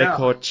Aaron Yeah.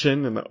 Eckhart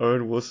chin and the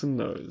Owen Wilson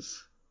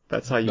nose.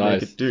 That's how you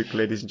make it Duke,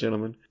 ladies and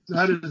gentlemen.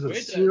 That is a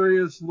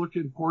serious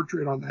looking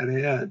portrait on that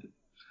head.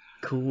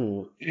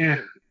 Cool.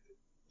 Yeah.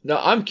 Now,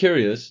 I'm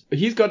curious.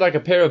 He's got like a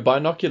pair of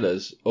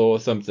binoculars or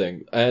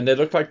something, and they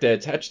look like they're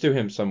attached to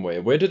him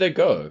somewhere. Where do they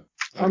go?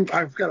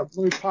 I've got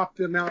to pop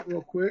them out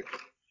real quick.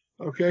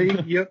 Okay.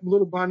 Yep.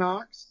 Little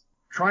binocs.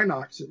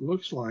 Trinox, it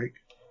looks like.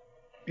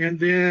 And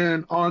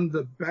then on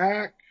the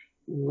back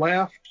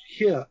left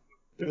hip,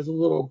 there's a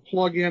little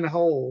plug-in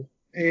hole,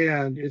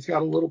 and it's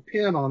got a little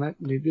pin on it,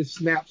 and it just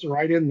snaps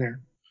right in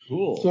there.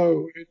 Cool.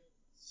 So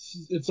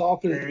it's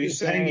off. Are you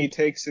saying he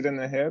takes it in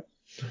the hip?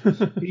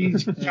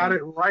 He's got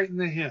it right in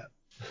the hip.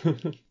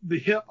 The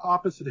hip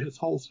opposite his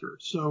holster,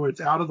 so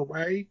it's out of the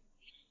way.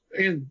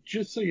 And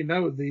just so you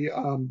know, the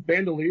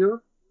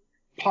bandolier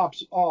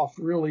pops off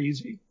real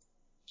easy.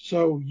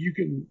 So you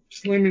can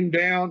slim him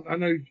down. I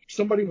know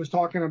somebody was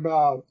talking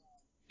about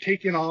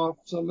taking off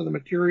some of the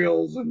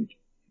materials and,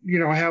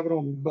 having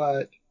them,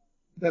 but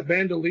that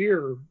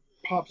bandolier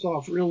pops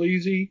off real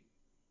easy.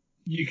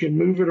 You can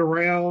move it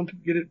around,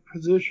 get it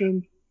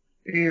positioned,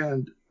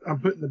 and I'm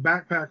putting the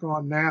backpack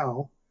on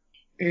now,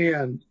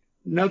 and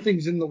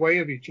nothing's in the way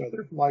of each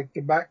other. Like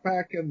the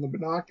backpack and the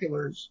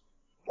binoculars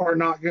are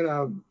not going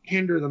to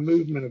hinder the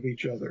movement of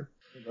each other.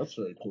 That's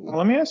really cool. Well,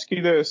 let me ask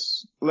you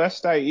this,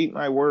 lest I eat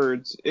my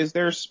words. Is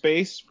there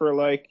space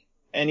for,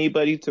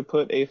 anybody to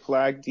put a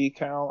flag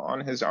decal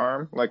on his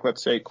arm? Like,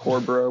 let's say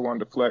Corbra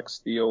wanted to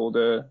flex the old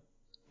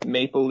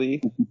Maple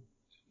Leaf.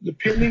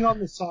 Depending on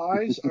the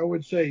size, I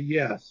would say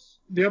yes.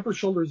 The upper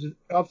shoulder is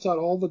outside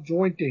all the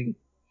jointing,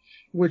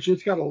 which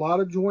it's got a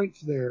lot of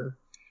joints there.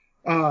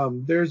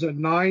 There's a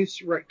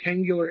nice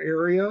rectangular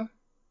area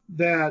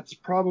that's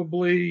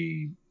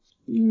probably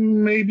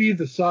maybe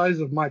the size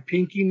of my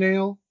pinky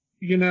nail,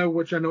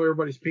 which I know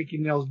everybody's pinky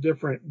nail is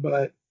different,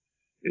 but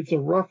it's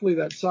roughly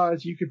that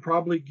size. You could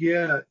probably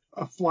get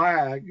a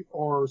flag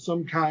or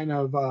some kind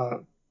of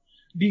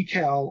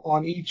decal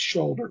on each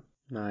shoulder.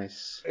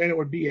 Nice. And it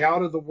would be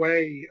out of the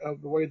way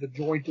the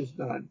joint is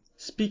done.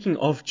 Speaking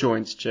of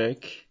joints,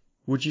 Jake,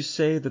 would you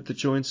say that the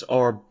joints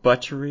are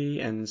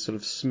buttery and sort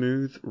of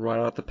smooth right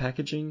out the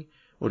packaging?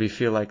 Or do you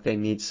feel like they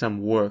need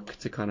some work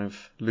to kind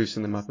of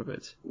loosen them up a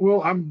bit?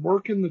 Well, I'm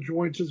working the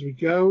joints as we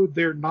go.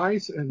 They're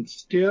nice and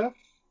stiff.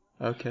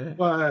 Okay.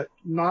 But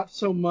not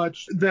so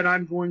much that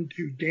I'm going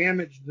to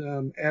damage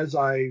them as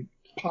I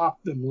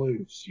pop them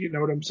loose. You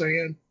know what I'm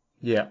saying?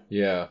 Yeah.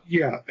 Yeah.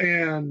 Yeah.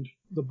 And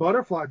the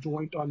butterfly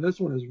joint on this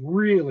one is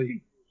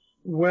really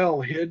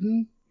well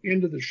hidden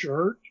into the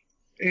shirt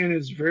and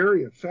is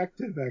very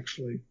effective,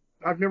 actually.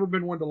 I've never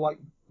been one to like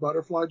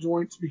butterfly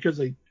joints because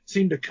they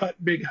seem to cut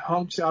big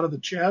hunks out of the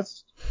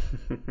chest.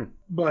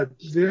 But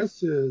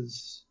this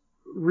is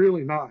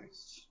really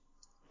nice.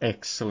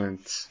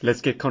 Excellent. Let's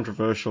get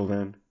controversial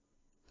then.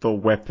 The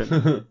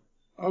weapon.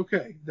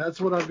 Okay, that's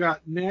what I've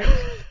got next.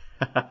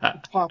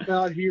 Pop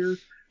out here.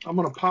 I'm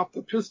going to pop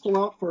the pistol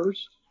out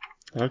first.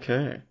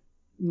 Okay.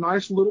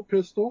 Nice little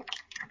pistol.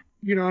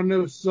 I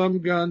know some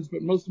guns,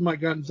 but most of my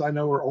guns I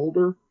know are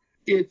older.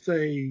 It's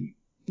a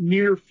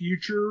near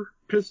future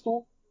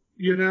pistol,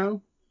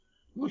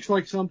 Looks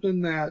like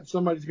something that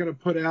somebody's going to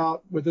put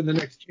out within the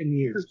next 10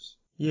 years.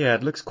 Yeah,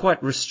 it looks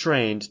quite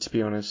restrained, to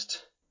be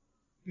honest.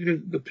 It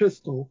is the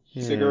pistol.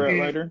 Yeah. Cigarette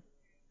lighter.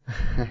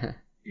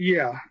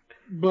 Yeah,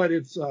 but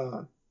it's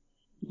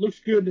looks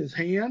good in his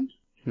hand.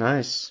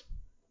 Nice.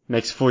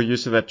 Makes full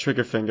use of that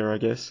trigger finger, I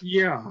guess.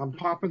 Yeah, I'm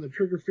popping the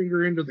trigger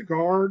finger into the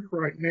guard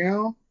right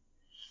now.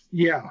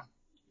 Yeah,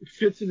 it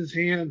fits in his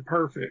hand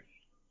perfect.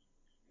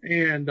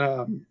 And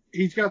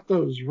he's got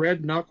those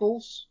red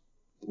knuckles,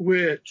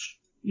 which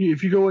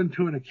if you go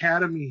into an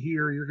academy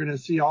here, you're going to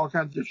see all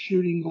kinds of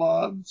shooting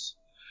gloves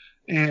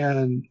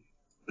and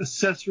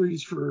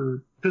accessories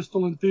for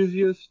pistol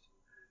enthusiasts.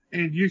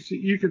 And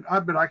I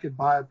bet I could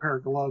buy a pair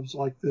of gloves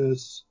like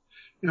this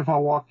if I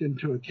walked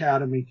into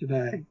academy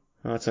today.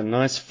 Oh, it's a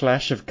nice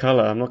flash of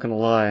color, I'm not going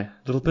to lie. A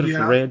little bit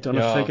of red on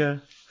a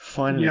figure.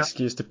 Find an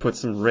excuse to put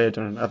some red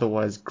on an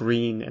otherwise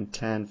green and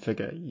tan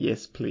figure.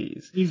 Yes,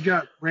 please. He's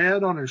got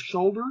red on his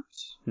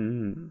shoulders.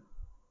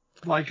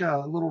 Like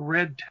a little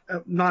red,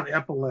 not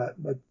epaulette,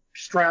 but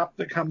strap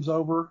that comes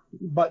over,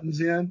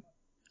 buttons in.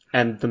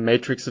 And the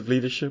Matrix of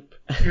Leadership.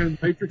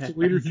 And Matrix of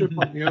Leadership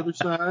on the other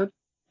side.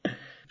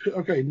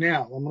 Okay,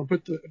 now I'm going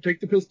to take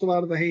the pistol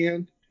out of the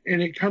hand,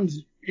 and it comes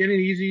in and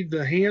easy.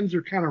 The hands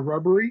are kind of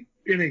rubbery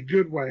in a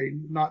good way,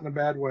 not in a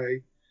bad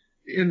way,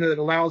 in that it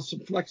allows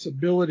some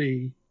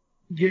flexibility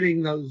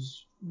getting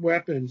those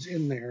weapons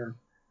in there,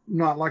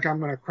 not like I'm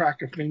going to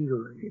crack a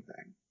finger or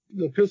anything.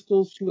 The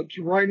pistol slips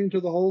right into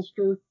the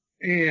holster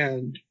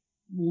and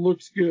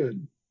looks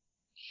good.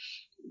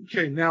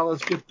 Okay, now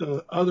let's get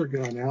the other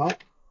gun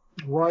out,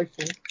 the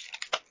rifle.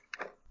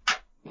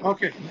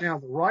 Okay, now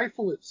the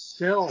rifle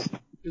itself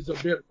is a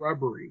bit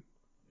rubbery.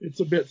 It's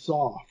a bit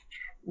soft,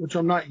 which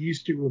I'm not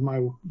used to with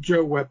my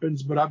Joe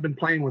weapons, but I've been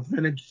playing with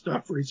vintage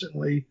stuff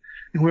recently,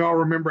 and we all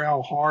remember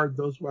how hard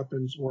those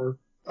weapons were.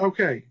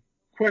 Okay,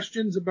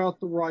 questions about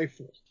the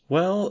rifle?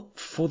 Well,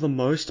 for the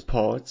most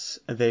part,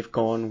 they've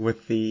gone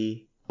with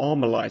the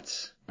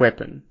Armalite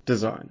weapon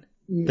design.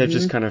 Mm-hmm. They've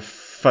just kind of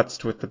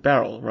futzed with the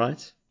barrel,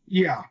 right?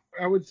 Yeah,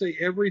 I would say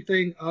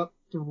everything up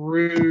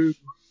through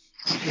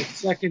the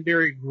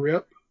secondary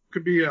grip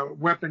could be a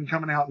weapon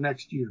coming out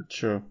next year.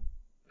 Sure.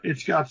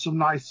 It's got some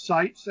nice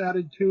sights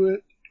added to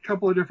it, a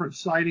couple of different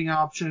sighting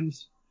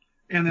options,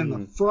 and then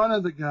the front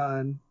of the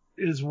gun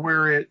is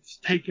where it's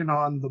taken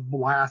on the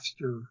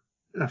blaster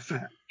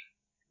effect.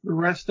 The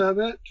rest of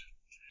it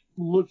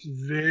looks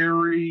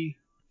very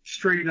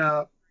straight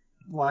up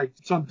like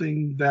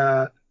something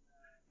that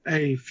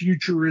a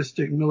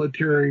futuristic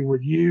military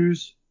would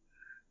use.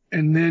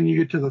 And then you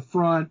get to the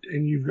front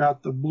and you've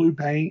got the blue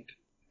paint,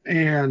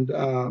 and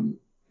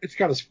it's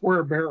got a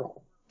square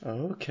barrel.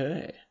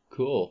 Okay.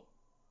 Cool.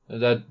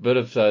 That bit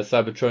of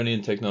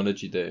Cybertronian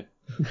technology there.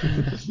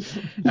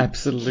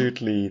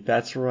 Absolutely,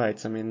 that's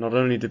right. I mean, not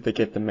only did they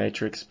get the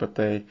Matrix, but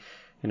they,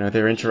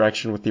 their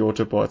interaction with the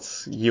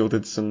Autobots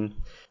yielded some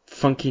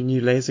funky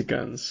new laser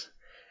guns.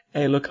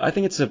 Hey, look, I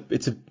think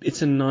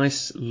it's a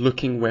nice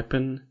looking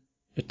weapon.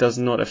 It does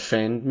not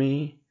offend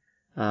me,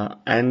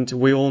 and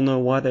we all know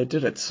why they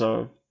did it.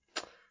 So,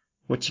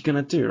 what you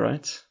gonna do,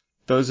 right?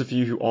 Those of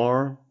you who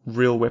are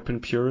real weapon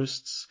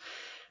purists.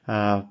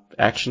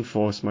 Action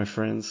Force, my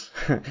friends.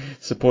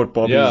 Support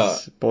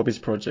Bobby's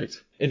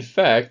project. In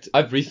fact,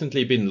 I've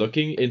recently been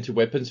looking into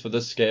weapons for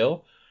this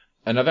scale,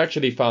 and I've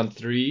actually found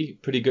 3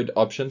 pretty good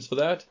options for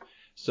that.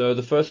 So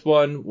the first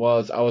one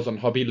was I was on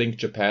Hobby Link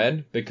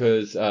Japan,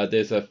 because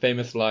there's a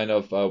famous line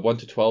of 1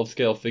 to 12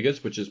 scale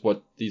figures, which is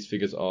what these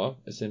figures are,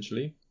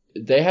 essentially.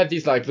 They have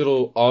these like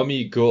little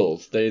army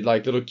girls. They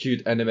like little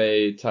cute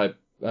anime type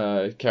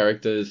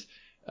characters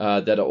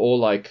that are all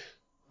like,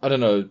 I don't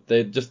know,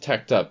 they're just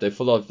tacked up. They're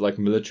full of like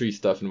military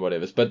stuff and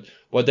whatever. But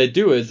what they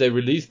do is they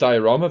release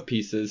diorama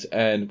pieces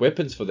and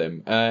weapons for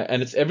them.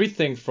 And it's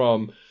everything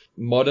from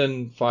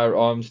modern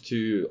firearms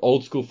to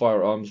old school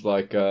firearms,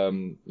 like,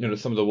 some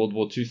of the World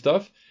War II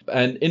stuff.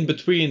 And in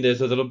between, there's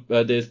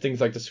there's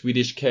things like the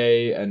Swedish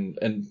K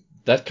and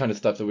that kind of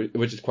stuff,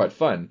 which is quite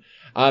fun.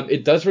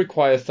 It does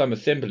require some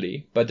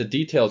assembly, but the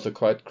details are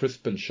quite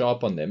crisp and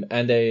sharp on them.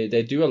 And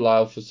they do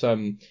allow for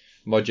some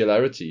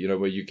modularity,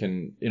 where you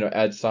can,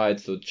 add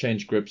sides or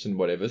change grips and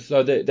whatever.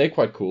 So they're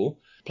quite cool.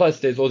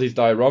 Plus, there's all these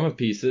diorama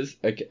pieces,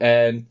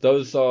 and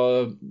those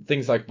are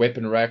things like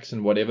weapon racks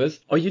and whatevers.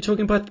 Are you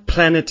talking about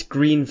Planet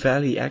Green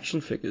Valley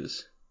action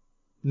figures?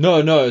 No,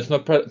 it's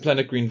not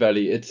Planet Green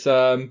Valley. It's,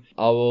 I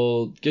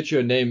will get you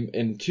a name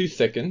in 2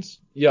 seconds.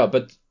 Yeah,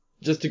 but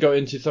just to go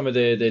into some of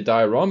their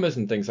dioramas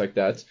and things like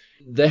that,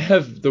 they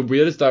have the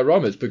weirdest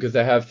dioramas, because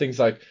they have things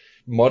like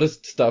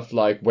modest stuff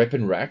like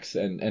weapon racks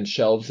and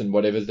shelves and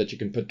whatever that you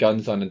can put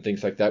guns on and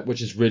things like that,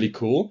 which is really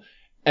cool.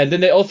 And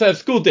then they also have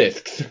school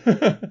desks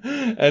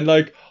and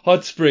like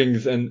hot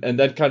springs and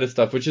that kind of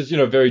stuff, which is,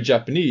 very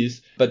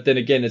Japanese. But then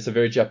again, it's a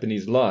very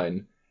Japanese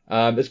line.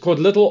 It's called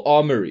Little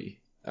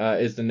Armory,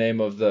 is the name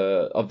of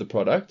the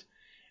product.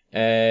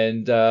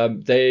 And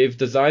they've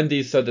designed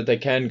these so that they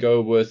can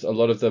go with a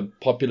lot of the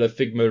popular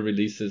Figma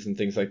releases and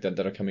things like that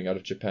that are coming out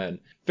of Japan.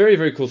 Very,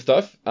 very cool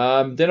stuff.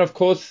 Then, of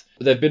course,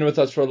 they've been with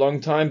us for a long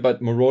time,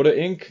 but Marauder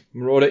Inc.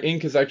 Marauder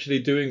Inc. is actually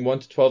doing 1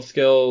 to 12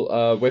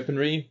 scale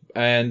weaponry,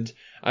 and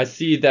I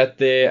see that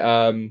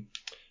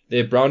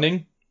their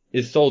Browning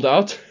is sold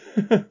out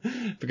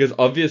because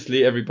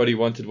obviously everybody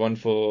wanted one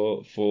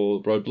for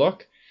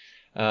Roadblock,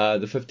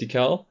 the 50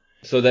 cal.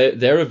 So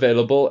they're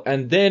available.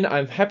 And then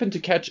I happened to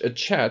catch a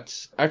chat.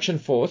 Action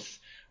Force,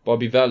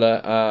 Bobby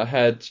Valla,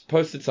 had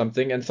posted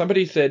something, and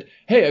somebody said,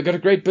 "Hey, I got a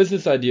great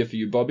business idea for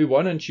you, Bobby.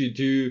 Why don't you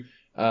do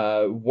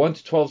 1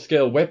 to 12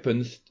 scale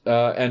weapons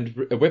and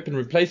weapon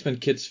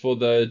replacement kits for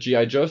the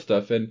G.I. Joe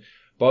stuff?" And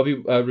Bobby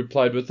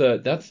replied with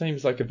 "That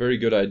seems like a very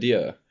good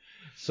idea."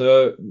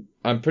 So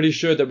I'm pretty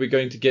sure that we're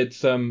going to get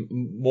some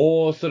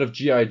more sort of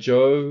G.I.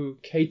 Joe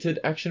catered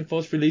Action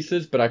Force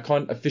releases, but I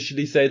can't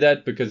officially say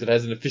that because it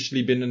hasn't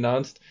officially been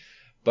announced.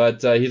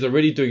 But he's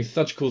already doing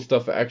such cool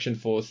stuff for Action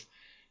Force.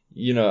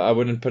 You know, I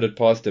wouldn't put it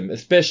past him,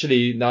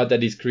 especially now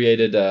that he's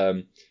created,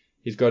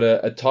 he's got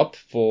a top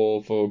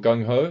for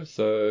Gung Ho.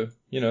 So,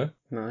 you know.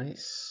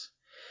 Nice.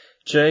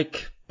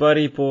 Jake,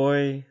 buddy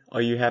boy,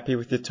 are you happy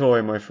with your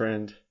toy, my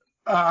friend?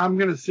 I'm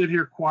going to sit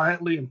here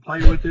quietly and play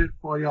with it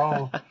for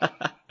y'all.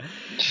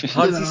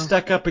 How does he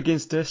stack up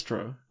against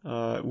Destro?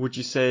 Would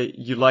you say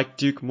you like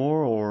Duke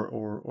more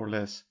or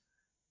less?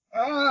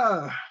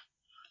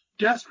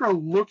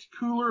 Destro looks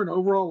cooler in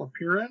overall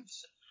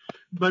appearance,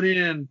 but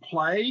in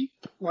play,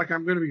 like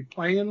I'm going to be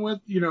playing with,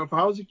 if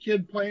I was a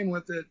kid playing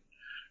with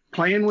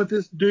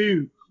this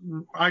Duke,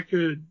 I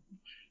could,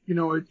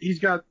 he's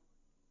got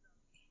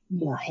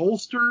more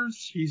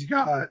holsters, he's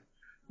got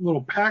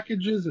little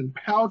packages and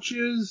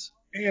pouches,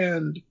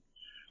 and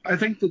I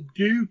think the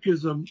Duke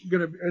is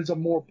a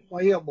more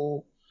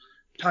playable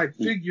type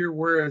figure,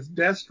 whereas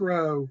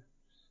Destro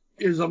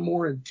is a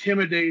more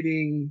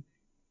intimidating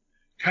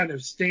kind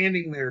of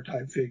standing there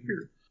type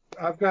figure.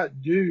 I've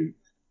got Duke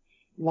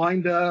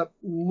lined up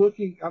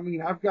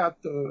I've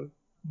got the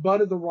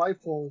butt of the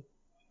rifle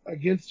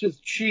against his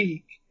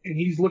cheek, and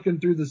he's looking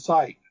through the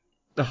sight.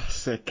 Oh,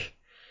 sick.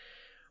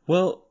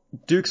 Well,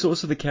 Duke's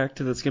also the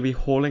character that's going to be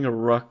hauling a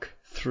ruck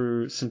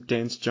through some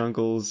dense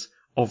jungles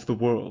of the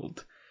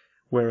world,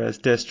 whereas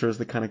Destro is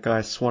the kind of guy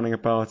swanning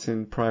about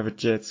in private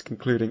jets,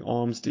 concluding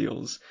arms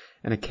deals,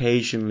 and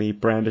occasionally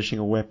brandishing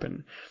a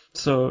weapon.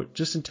 So,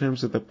 just in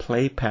terms of the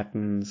play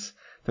patterns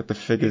that the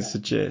figures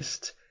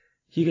suggest,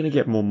 you're going to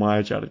get more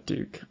mileage out of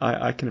Duke.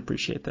 I can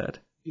appreciate that.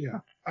 Yeah,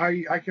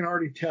 I can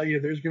already tell you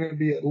there's going to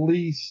be at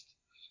least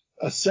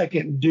a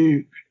second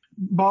Duke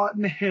bought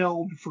and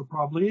held for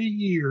probably a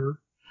year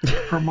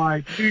for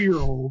my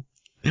 2-year-old,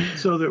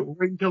 so that we'll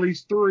wait until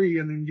he's 3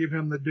 and then give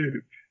him the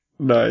Duke.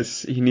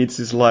 Nice. He needs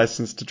his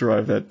license to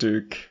drive that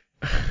Duke.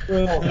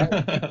 Well,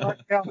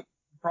 right now,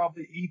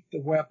 probably eat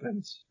the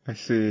weapons. I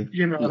see.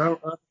 I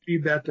don't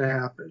need that to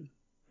happen.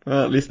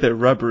 Well, at least they're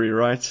rubbery,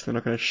 right? They're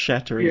not going to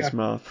shatter in his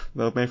mouth.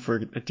 They'll make for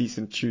a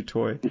decent chew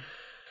toy.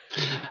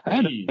 I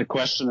had a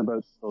question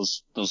about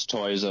those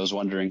toys. I was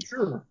wondering.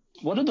 Sure.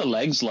 What are the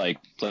legs like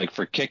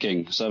for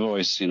kicking? Because I've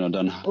always,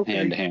 done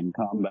hand-to-hand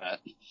combat.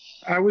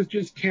 I was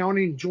just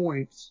counting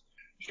joints.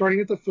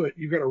 Starting at the foot,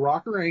 you've got a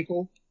rocker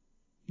ankle.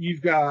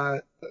 You've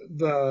got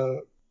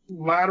the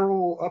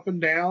lateral up and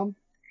down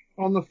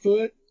on the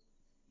foot.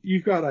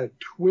 You've got a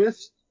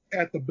twist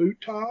at the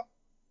boot top.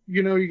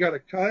 You got a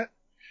cut.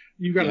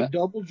 You've got a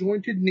double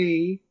jointed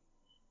knee.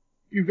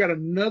 You've got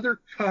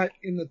another cut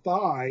in the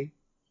thigh.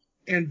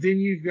 And then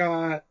you've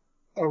got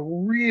a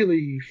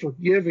really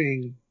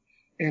forgiving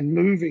and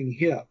moving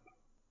hip.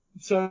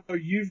 So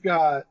you've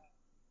got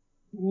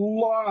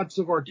lots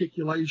of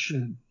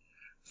articulation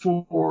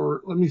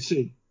for, let me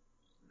see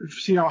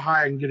how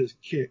high I can get his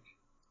kick.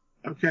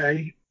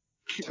 Okay.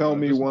 Tell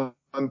me one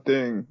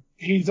thing.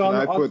 He's on.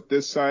 Can I put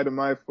this side of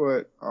my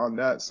foot on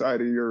that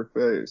side of your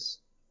face?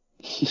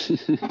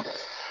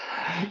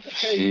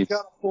 Okay,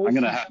 I'm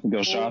gonna have to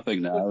go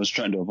shopping now. I was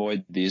trying to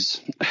avoid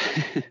these.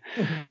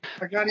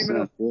 I got him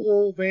in a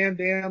full Van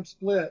Damme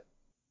split.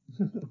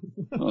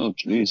 Oh,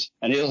 jeez.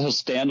 And he'll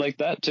stand like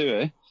that too,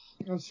 eh?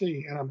 Let's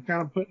see. And I'm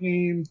kind of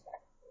putting him.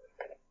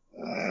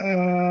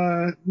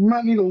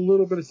 Might need a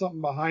little bit of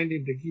something behind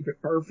him to keep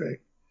it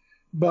perfect,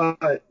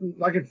 but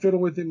I could fiddle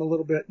with him a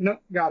little bit.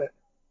 Nope, got it.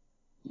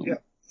 Yeah,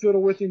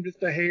 fiddle with him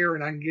just a hair,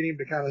 and I can get him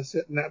to kind of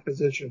sit in that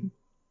position.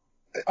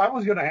 I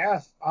was going to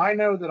ask. I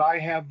know that I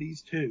have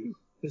these two.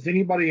 Does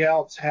anybody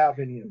else have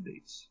any of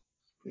these?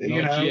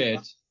 Not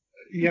yet.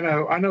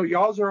 I know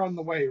y'all's are on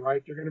the way,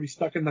 right? They're going to be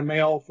stuck in the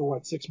mail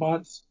for 6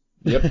 months?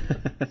 Yep.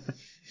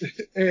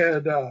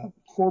 And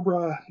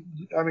Cobra,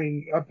 up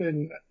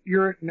in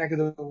your neck of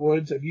the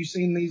woods, have you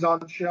seen these on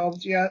the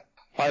shelves yet?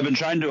 I've been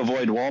trying to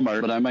avoid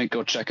Walmart, but I might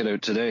go check it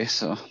out today,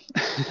 so.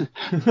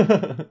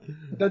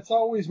 That's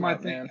always my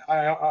thing.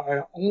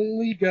 I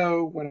only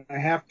go when I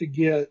have to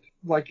get,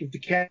 like, if the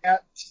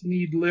cats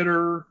need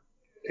litter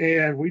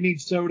and we need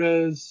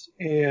sodas,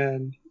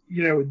 and,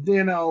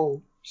 then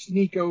I'll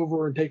sneak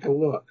over and take a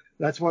look.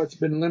 That's why it's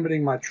been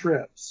limiting my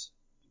trips.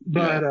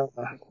 But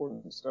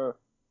Important stuff.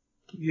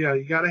 yeah,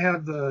 you got to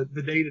have the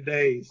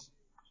day-to-days.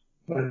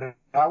 But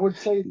I would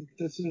say that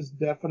this is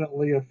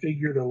definitely a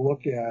figure to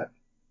look at.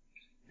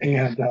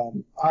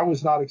 And I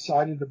was not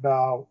excited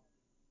about.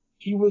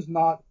 He was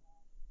not.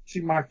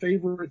 See, my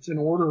favorites in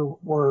order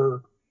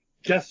were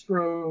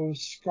Destro,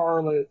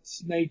 Scarlet,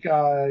 Snake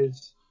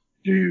Eyes,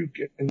 Duke,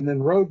 and then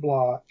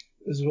Roadblock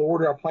is the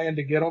order I planned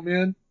to get them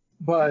in.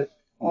 But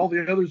all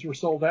the others were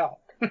sold out.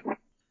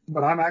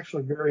 But I'm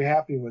actually very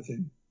happy with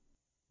him.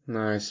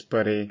 Nice,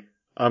 buddy.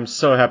 I'm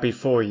so happy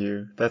for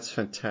you. That's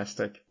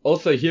fantastic.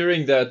 Also,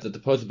 hearing that the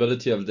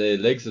possibility of their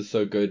legs is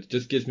so good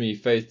just gives me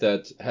faith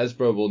that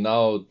Hasbro will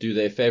now do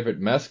their favorite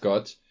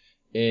mascot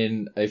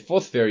in a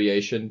fourth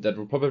variation that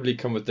will probably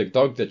come with the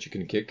dog that you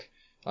can kick.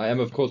 I am,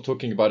 of course,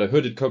 talking about a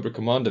hooded Cobra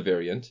Commander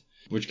variant,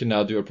 which can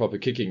now do a proper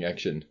kicking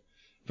action.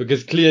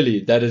 Because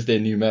clearly, that is their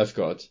new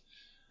mascot.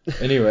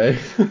 Anyway.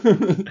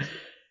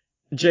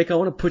 Jake, I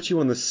want to put you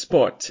on the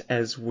spot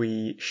as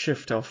we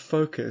shift our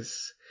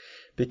focus,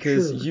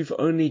 because Sure. you've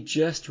only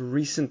just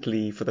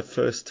recently, for the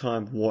first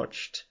time,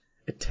 watched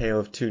A Tale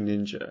of Two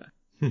Ninja.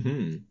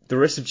 The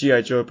rest of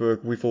G.I. Joe,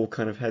 we've all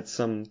kind of had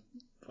some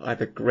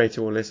either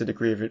greater or lesser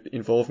degree of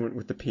involvement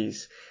with the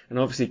piece. And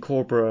obviously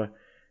Cobra,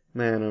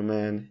 man oh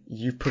man,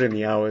 you put in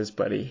the hours,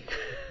 buddy.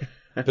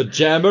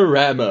 Pajama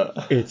Rammer.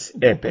 It's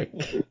epic.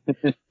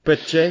 But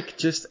Jake,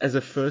 just as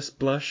a first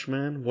blush,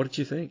 man, what did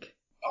you think?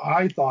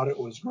 I thought it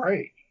was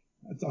great.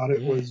 I thought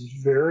it was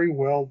very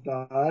well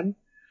done.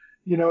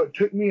 You know, it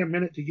took me a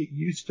minute to get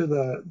used to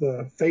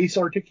the face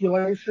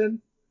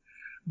articulation,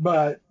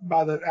 but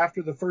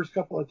after the first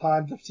couple of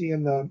times of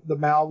seeing the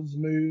mouths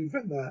move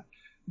and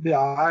the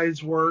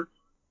eyes work,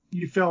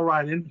 you fell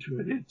right into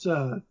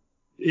it.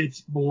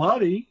 It's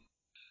bloody.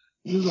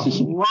 There's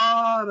a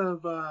lot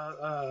of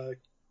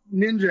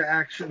ninja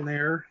action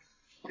there,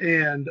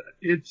 and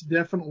it's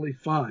definitely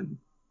fun.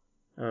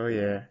 Oh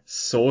yeah,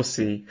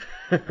 saucy.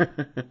 Well,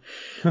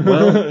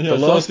 Yeah, the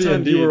last saucy time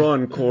indeed. you were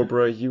on,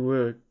 Cobra, you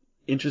were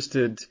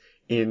interested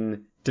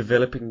in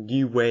developing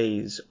new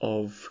ways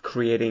of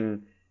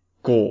creating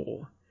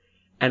gore.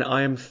 And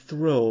I am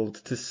thrilled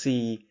to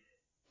see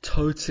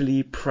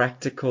totally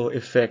practical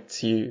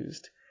effects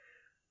used.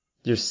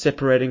 You're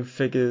separating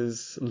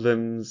figures,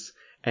 limbs,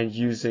 and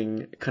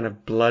using kind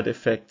of blood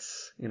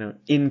effects,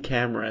 in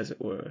camera, as it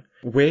were.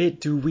 Where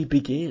do we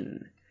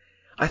begin?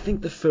 I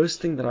think the first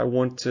thing that I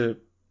want to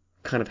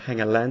kind of hang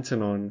a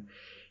lantern on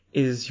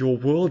is your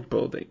world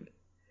building.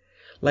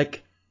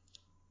 Like,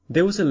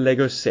 there was a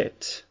Lego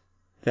set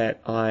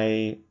that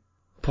I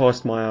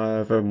passed my eye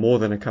over more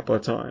than a couple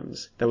of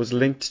times that was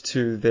linked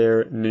to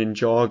their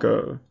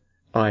Ninjago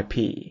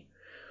IP.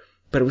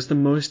 But it was the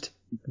most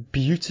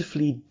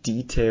beautifully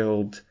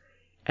detailed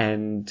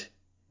and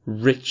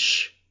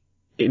rich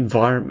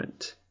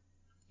environment.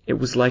 It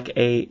was like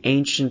a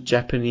ancient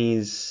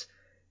Japanese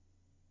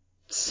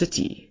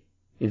city,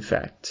 in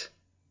fact,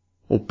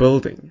 or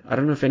building. I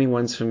don't know if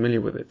anyone's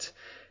familiar with it.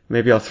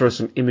 Maybe I'll throw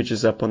some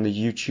images up on the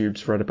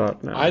YouTubes right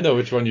about now. I know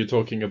which one you're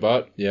talking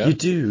about. Yeah. You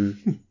do?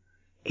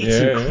 It's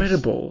Yes.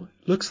 incredible.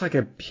 Looks like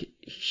a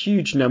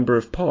huge number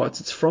of parts.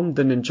 It's from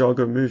the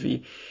Ninjago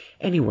movie.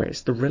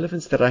 Anyways, the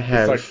relevance that I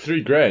have... It's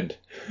like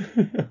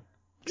 $3,000.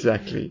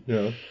 Exactly.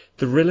 Yeah.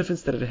 The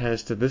relevance that it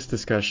has to this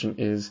discussion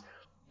is,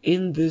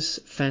 in this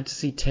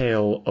fantasy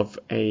tale of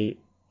a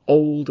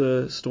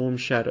older Storm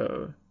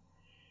Shadow,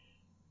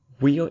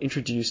 we are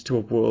introduced to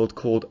a world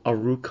called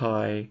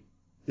Arukai.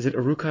 Is it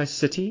Arukai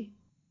City?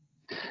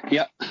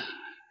 Yeah.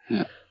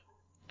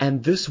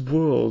 And this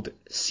world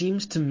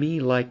seems to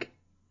me like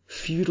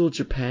feudal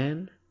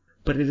Japan,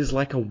 but it is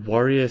like a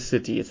warrior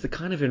city. It's the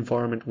kind of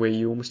environment where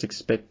you almost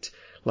expect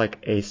like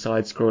a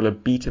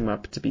side-scroller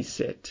beat-em-up to be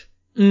set.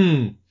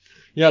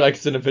 Yeah, like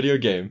it's in a video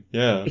game.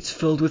 Yeah. It's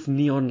filled with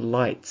neon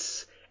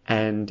lights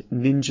and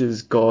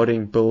ninjas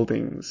guarding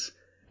buildings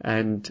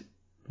and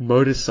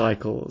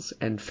motorcycles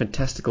and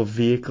fantastical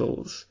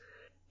vehicles.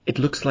 It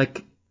looks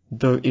like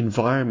the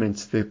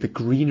environment, the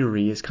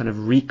greenery is kind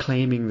of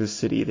reclaiming the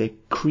city. There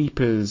are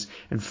creepers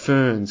and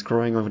ferns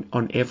growing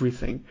on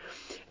everything.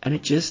 And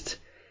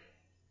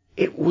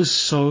it was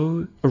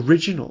so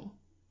original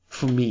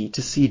for me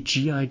to see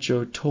G.I.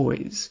 Joe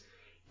toys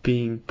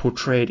being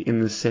portrayed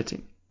in this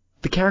setting.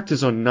 The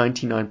characters are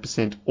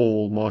 99%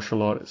 all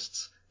martial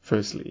artists,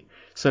 firstly.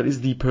 So it is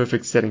the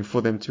perfect setting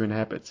for them to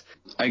inhabit.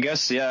 I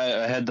guess,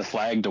 yeah, I had the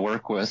flag to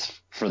work with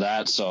for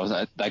that, so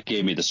that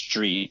gave me the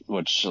street,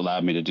 which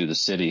allowed me to do the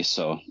city.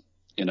 So,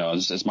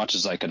 as much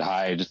as I could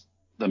hide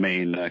the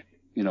main,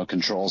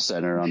 control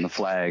center on the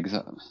flag,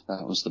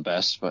 that was the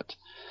best. But,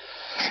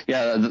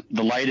 yeah,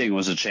 the lighting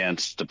was a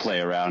chance to play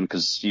around,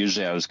 because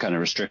usually I was kind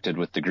of restricted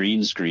with the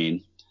green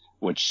screen,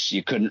 which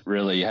you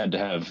had to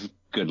have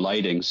good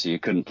lighting, so you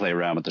couldn't play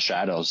around with the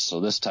shadows. So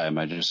this time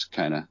I just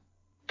kind of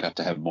got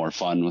to have more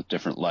fun with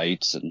different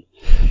lights, and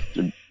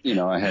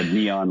I had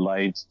neon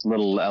lights,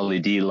 little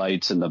LED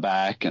lights in the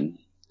back, and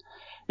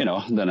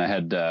then I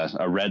had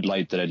a red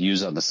light that I'd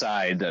use on the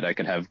side that I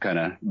could have kind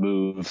of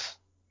move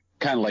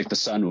kind of like the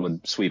sun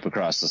would sweep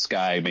across the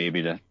sky,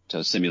 maybe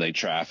to simulate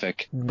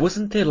traffic.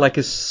 Wasn't there like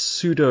a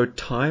pseudo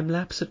time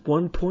lapse at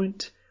one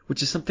point,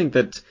 which is something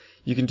that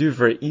you can do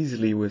very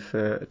easily with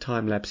a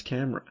time lapse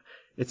camera?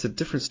 It's a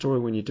different story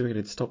when you're doing it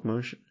in stop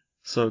motion.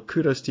 So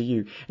kudos to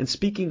you. And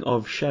speaking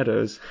of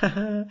shadows,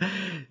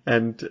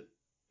 and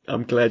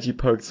I'm glad you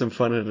poked some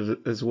fun at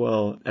it as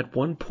well. At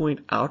one point,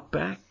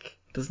 Outback,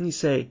 doesn't he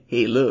say,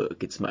 "Hey,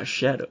 look, it's my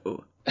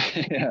shadow"?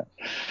 Yeah.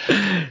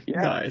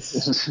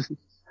 Nice.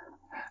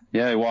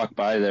 Yeah, I walked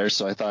by there,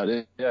 so I thought,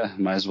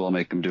 might as well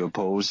make him do a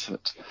pose.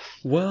 But...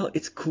 Well,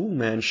 it's cool,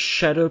 man.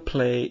 Shadow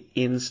play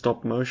in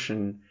stop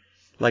motion.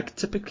 Like,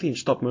 typically in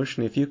stop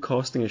motion, if you're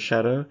casting a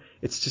shadow,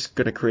 it's just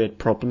going to create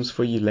problems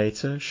for you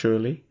later,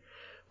 surely.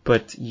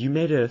 But you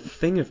made a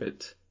thing of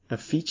it, a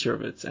feature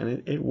of it,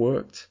 and it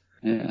worked.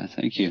 Yeah,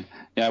 thank you.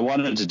 Yeah, I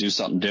wanted to do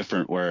something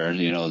different where,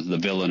 the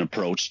villain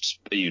approached,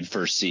 you'd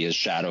first see his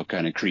shadow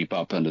kind of creep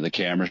up into the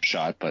camera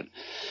shot, but it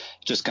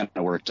just kind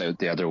of worked out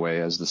the other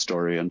way as the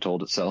story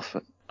untold itself.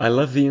 I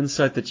love the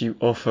insight that you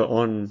offer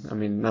on,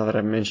 now that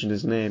I've mentioned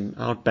his name,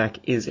 Outback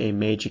is a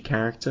major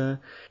character,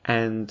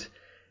 and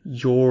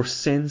your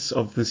sense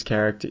of this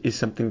character is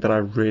something that I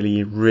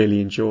really, really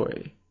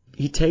enjoy.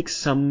 He takes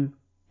some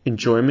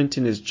enjoyment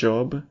in his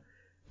job,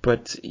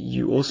 but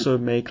you also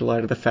make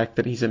light of the fact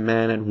that he's a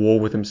man at war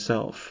with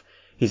himself.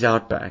 He's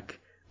Outback,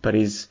 but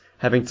he's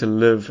having to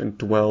live and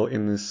dwell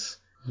in this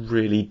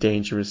really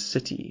dangerous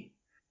city.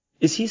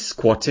 Is he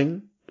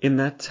squatting in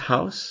that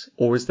house,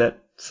 or is that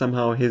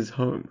somehow his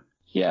home?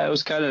 Yeah, it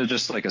was kind of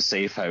just like a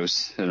safe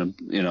house, in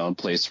a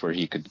place where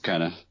he could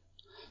kind of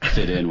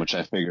fit in, which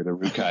I figured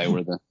Uruk-hai,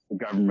 where the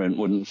government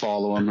wouldn't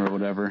follow him or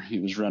whatever he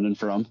was running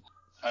from.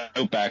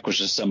 Outback was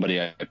just somebody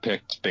I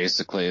picked,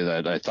 basically,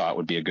 that I thought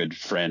would be a good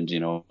friend,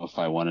 if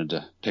I wanted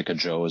to pick a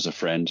Joe as a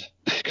friend.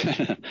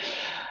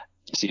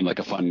 Seemed like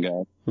a fun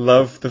guy.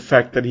 Love the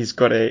fact that he's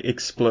got a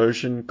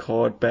explosion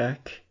card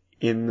back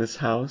in this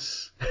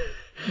house.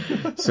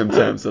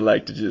 Sometimes I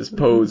like to just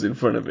pose in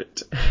front of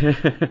it.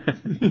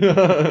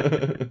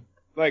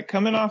 Like,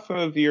 coming off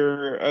of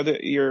your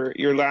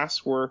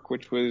last work,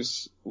 which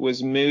was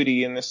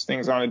moody, and this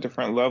thing's on a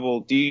different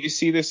level, do you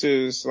see this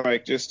as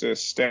like just a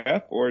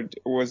step, or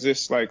was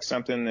this like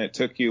something that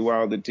took you a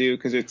while to do?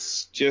 Because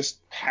it's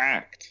just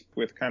packed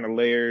with kind of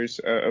layers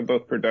of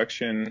both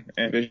production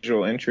and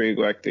visual intrigue,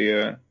 like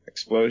the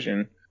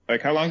explosion.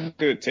 Like, how long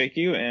did it take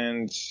you,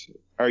 and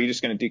are you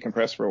just going to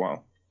decompress for a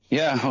while?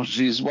 Yeah, oh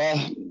geez. Well,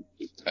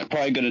 I'm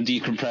probably going to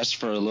decompress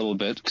for a little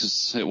bit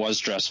because it was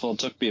stressful. It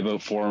took me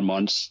about 4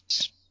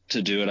 months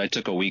to do it. I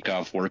took a week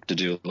off work to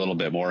do a little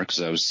bit more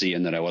because I was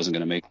seeing that I wasn't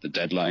going to make the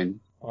deadline.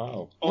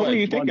 Wow. What were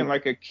you thinking,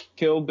 like a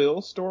Kill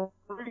Bill story?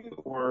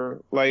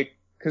 Or like,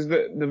 because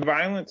the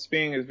violence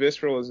being as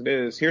visceral as it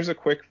is, here's a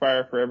quick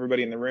fire for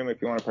everybody in the room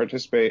if you want to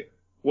participate.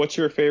 What's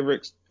your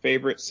favorite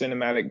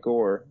cinematic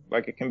gore?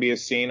 Like, it can be a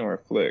scene or a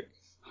flick.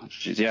 Oh,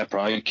 geez, yeah,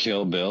 probably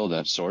Kill Bill,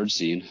 that sword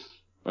scene.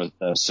 Or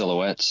the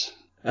silhouettes.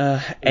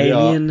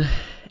 Aliens,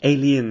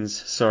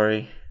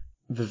 sorry.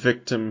 The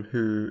victim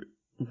who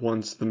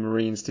wants the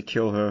Marines to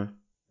kill her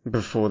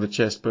before the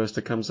chest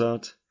burster comes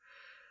out.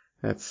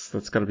 That's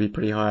got to be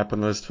pretty high up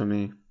on the list for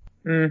me.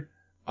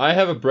 I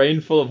have a brain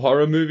full of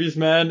horror movies,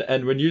 man,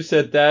 and when you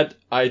said that,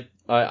 I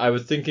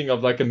was thinking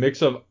of like a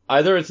mix of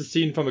either it's a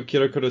scene from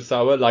Akira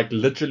Kurosawa, like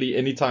literally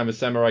anytime a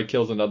samurai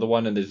kills another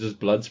one and there's just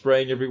blood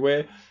spraying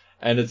everywhere,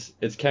 and it's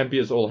campy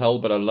as all hell,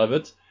 but I love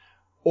it.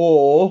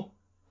 Or,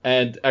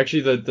 and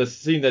actually the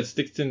scene that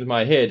sticks into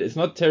my head, it's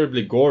not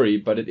terribly gory,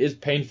 but it is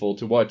painful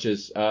to watch,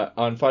 is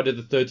on Friday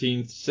the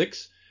 13th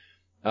 6.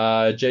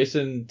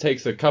 Jason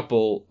takes a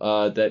couple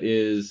that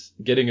is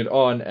getting it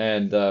on,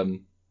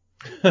 and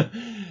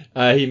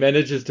he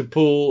manages to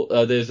pull,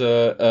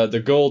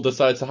 the girl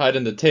decides to hide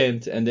in the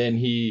tent, and then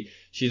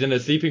she's in a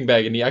sleeping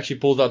bag, and he actually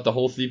pulls out the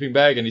whole sleeping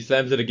bag and he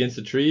slams it against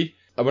a tree.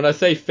 And when I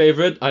say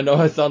favorite, I know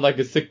I sound like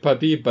a sick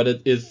puppy, but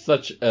it is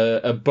such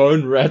a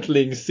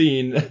bone-rattling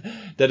scene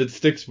that it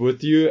sticks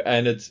with you,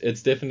 and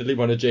it's definitely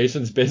one of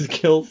Jason's best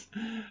kills.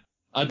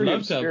 I'd Pretty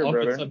love to have obscure,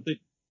 offered brother. something.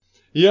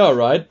 Yeah,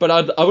 right. But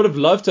I would have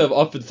loved to have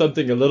offered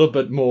something a little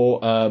bit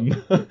more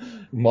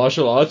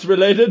martial arts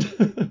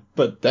related.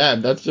 But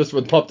damn, that's just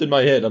what popped in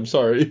my head. I'm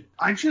sorry.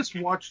 I just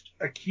watched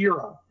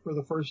Akira for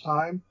the first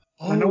time.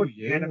 I know it's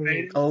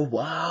animated. Oh,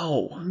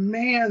 wow.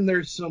 Man,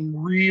 there's some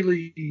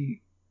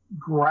really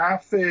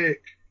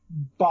graphic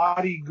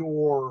body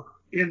gore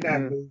in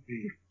that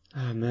movie.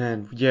 Oh,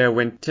 man. Yeah,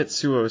 when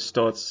Tetsuo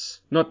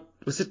starts...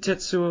 Was it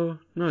Tetsuo?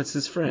 No, it's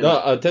his friend.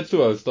 No,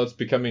 Tetsuo starts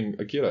becoming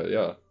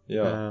Akira,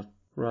 yeah.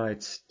 Right.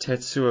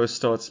 Tetsuo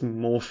starts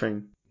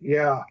morphing.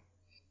 Yeah.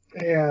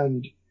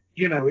 And,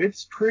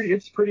 it's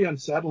pretty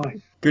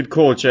unsettling. Good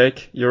call,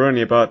 Jake. You're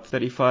only about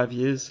 35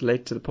 years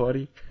late to the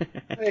party.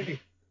 Hey,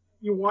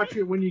 you watch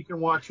it when you can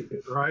watch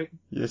it, right?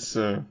 Yes,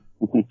 sir.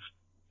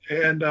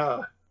 And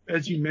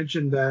as you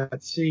mentioned,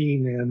 that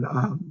scene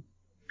in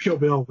Kill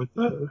Bill with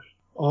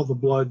all the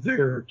blood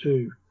there,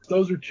 too.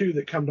 Those are two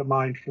that come to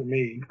mind for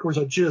me. Of course,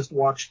 I just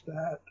watched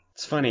that.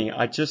 It's funny,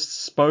 I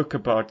just spoke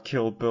about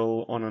Kill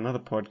Bill on another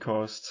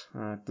podcast.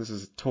 This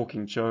is a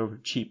Talking Joe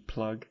cheap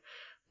plug,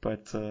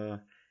 but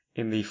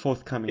in the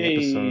forthcoming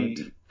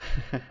episode,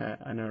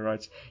 I know,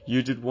 right?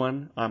 You did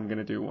one, I'm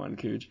gonna do one,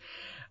 Cooge.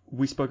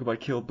 We spoke about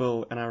Kill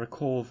Bill, and I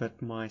recall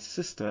that my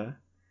sister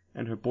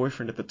and her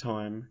boyfriend at the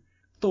time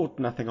thought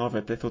nothing of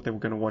it. They thought they were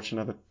going to watch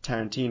another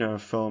Tarantino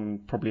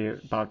film, probably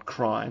about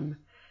crime.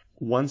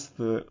 Once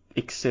the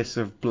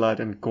excessive blood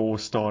and gore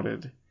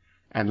started,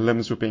 and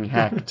limbs were being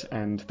hacked,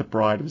 and the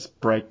bride was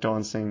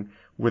breakdancing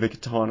with a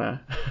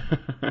katana.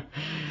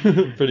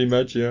 Pretty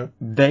much, yeah.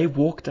 They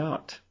walked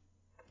out.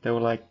 They were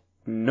like,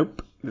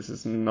 nope, this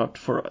is not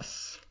for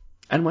us.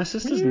 And my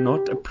sister's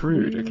not a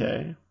prude,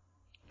 okay?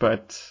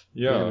 But,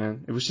 yeah,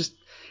 man, it was just,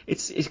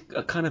 it's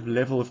a kind of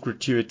level of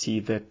gratuity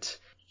that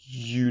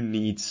you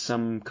need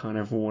some kind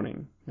of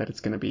warning that it's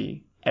going to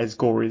be as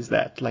gory as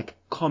that, like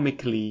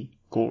comically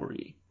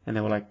gory. And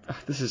they were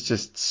like, this is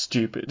just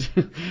stupid.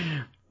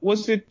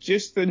 Was it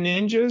just the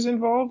ninjas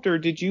involved, or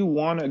did you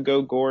want to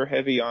go gore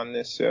heavy on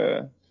this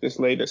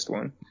latest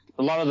one?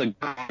 A lot of the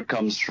gore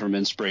comes from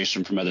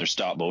inspiration from other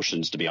stop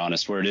motions, to be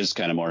honest, where it is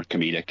kind of more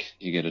comedic.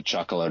 You get a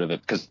chuckle out of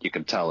it because you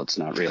can tell it's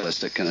not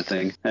realistic kind of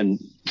thing.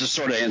 And to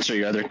sort of answer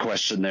your other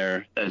question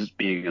there, as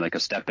being like a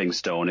stepping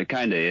stone, it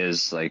kind of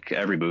is. Like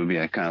every movie,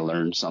 I kind of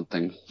learned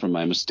something from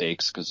my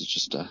mistakes because it's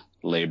just a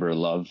labor of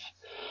love.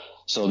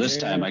 So this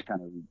time I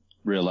kind of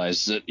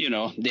realized that, you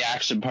know, the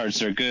action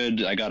parts are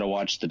good. I got to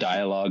watch the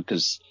dialogue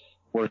because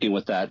working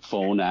with that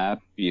phone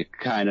app, you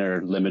kind of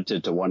are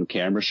limited to one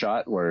camera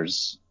shot,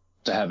 whereas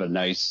to have a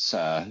nice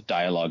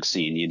dialogue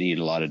scene, you need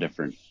a lot of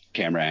different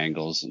camera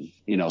angles, and,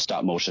 you know,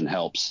 stop motion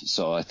helps.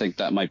 So I think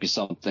that might be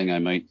something I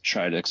might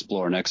try to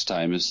explore next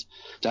time, is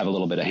to have a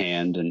little bit of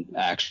hand and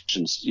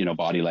actions, you know,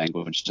 body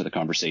language to the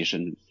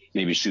conversation.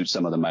 Maybe shoot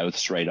some of the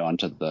mouths right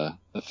onto the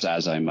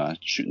as I'm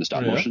shooting the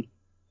stop motion.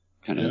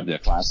 Kind of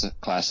the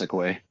classic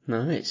way.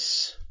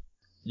 Nice.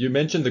 You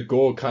mentioned the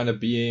gore kind of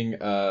being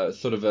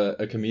sort of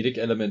a comedic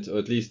element, or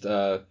at least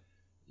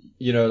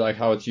you know, like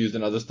how it's used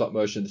in other stop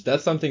motions.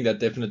 That's something that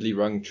definitely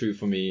rung true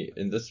for me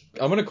in this.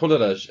 I'm going to call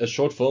it a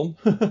short film.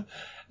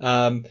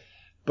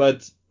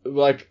 But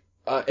like,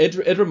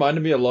 it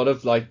reminded me a lot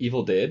of like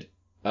Evil Dead,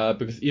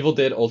 because Evil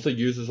Dead also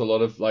uses a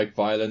lot of like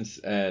violence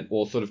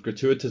or sort of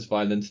gratuitous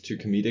violence to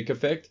comedic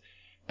effect.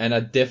 And I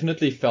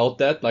definitely felt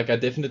that,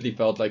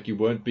 like, you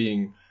weren't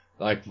being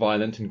like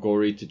violent and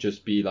gory to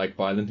just be like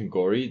violent and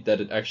gory,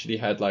 that it actually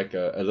had like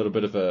a little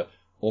bit of a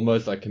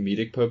almost like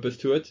comedic purpose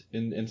to it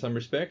in some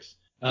respects.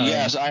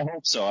 Yes, I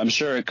hope so. I'm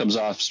sure it comes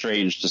off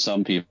strange to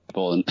some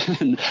people,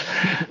 and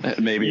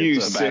maybe you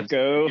it's a bad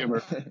sicko.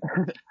 humor.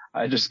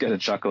 I just get a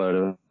chuckle out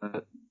of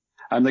it.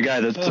 I'm the guy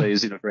that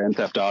plays, you know, Grand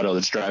Theft Auto,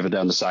 that's driving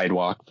down the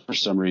sidewalk for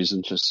some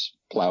reason, just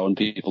plowing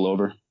people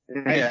over.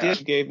 I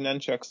did give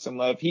Nunchuck some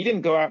love. He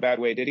didn't go out a bad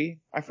way, did he?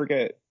 I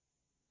forget.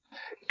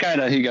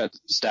 Kind of, he got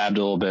stabbed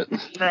a little bit.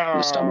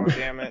 Oh,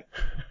 damn it.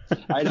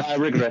 I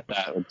regret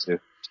that one too.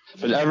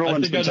 But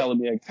everyone's been telling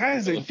me. That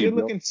is a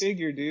good-looking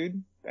figure,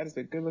 dude. That is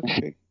a good-looking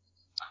figure.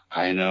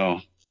 I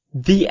know.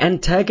 The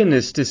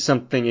antagonist is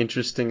something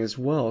interesting as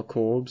well,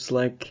 Corbs.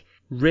 Like,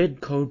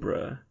 Red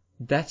Cobra.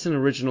 That's an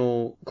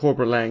original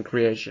Cobra Lang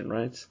creation,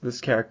 right?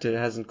 This character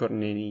hasn't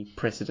gotten any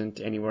precedent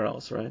anywhere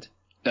else, right?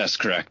 That's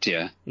correct,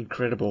 yeah.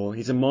 Incredible.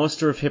 He's a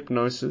master of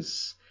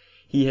hypnosis.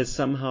 He has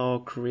somehow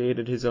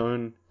created his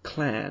own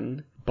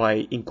clan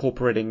by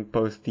incorporating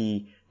both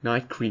the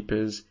Night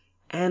Creepers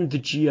and the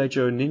G.I.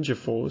 Joe Ninja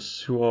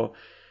Force, who are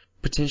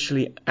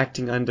potentially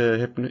acting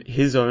under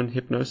his own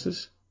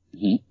hypnosis.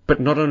 Mm-hmm. But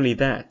not only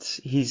that,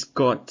 he's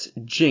got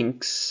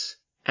Jinx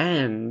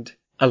and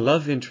a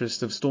love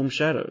interest of Storm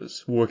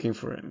Shadows working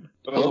for him.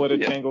 Oh, what a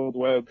tangled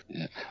web.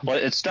 Yeah. Well,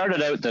 it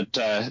started out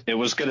that it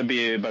was going to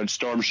be about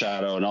Storm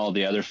Shadow, and all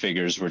the other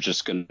figures were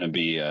just going to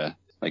be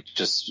like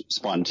just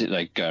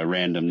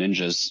random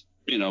ninjas,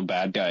 you know,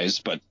 bad guys.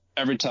 But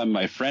every time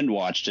my friend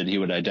watched it, he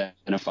would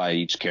identify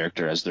each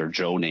character as their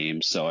Joe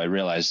name. So I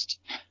realized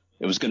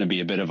it was going to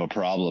be a bit of a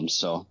problem.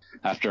 So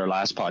after our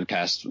last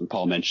podcast, when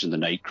Paul mentioned the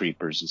Night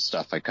Creepers and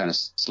stuff, I kind of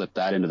slipped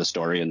that into the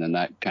story, and then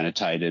that kind of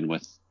tied in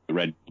with the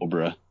Red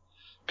Cobra,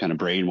 kind of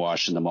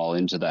brainwashing them all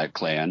into that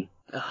clan.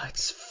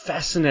 It's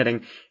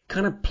fascinating.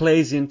 Kind of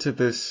plays into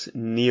this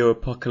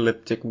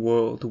neo-apocalyptic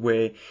world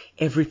where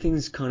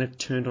everything's kind of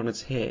turned on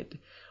its head.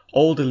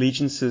 Old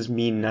allegiances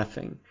mean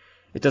nothing.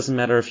 It doesn't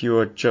matter if you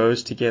are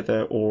Joes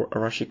together or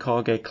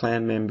Arashikage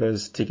clan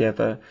members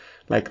together.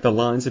 Like, the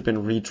lines have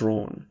been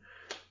redrawn,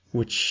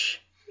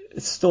 which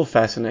it still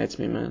fascinates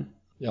me, man.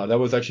 Yeah, that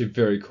was actually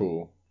very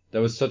cool.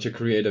 That was such a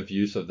creative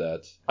use of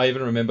that. I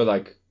even remember,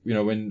 like, you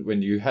know,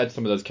 when you had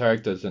some of those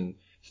characters and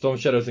Storm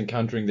Shadow's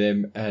encountering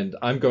them, and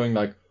I'm going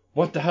like,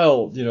 what the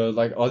hell,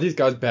 like, are these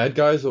guys bad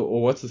guys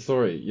or what's the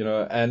story,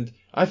 and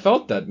I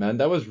felt that, man.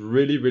 That was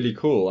really, really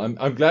cool.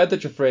 I'm glad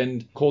that your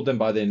friend called them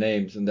by their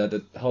names and that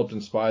it helped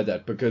inspire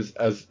that, because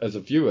as a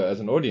viewer, as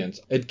an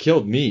audience, it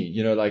killed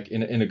me, like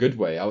in a good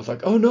way. I was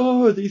like, oh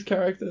no, these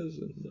characters.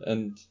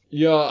 And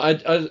yeah,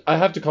 I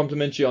have to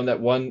compliment you on that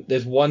one.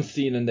 There's one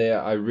scene in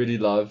there I really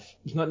love.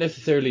 It's not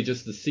necessarily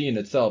just the scene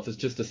itself. It's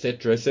just the set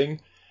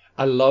dressing.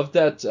 I love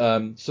that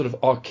sort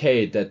of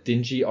arcade, that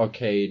dingy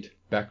arcade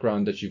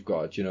background that you've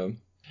got,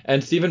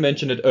 And Stephen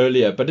mentioned it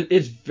earlier, but it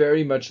is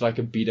very much like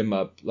a beat 'em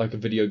up, like a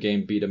video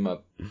game beat 'em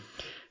up.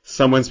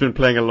 Someone's been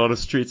playing a lot of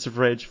Streets of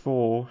Rage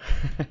 4.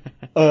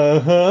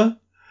 Uh-huh.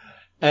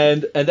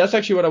 And that's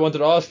actually what I wanted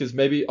to ask, is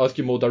maybe ask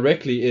you more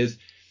directly, is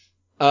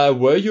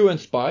were you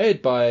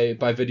inspired by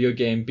video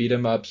game beat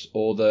 'em ups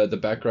or the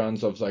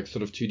backgrounds of like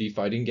sort of 2D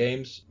fighting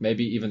games,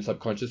 maybe even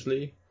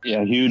subconsciously?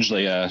 Yeah,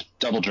 hugely.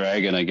 Double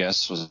Dragon, I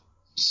guess, was a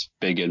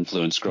big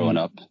influence growing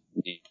up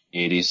in the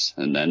 80s.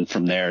 And then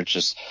from there, it's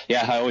just,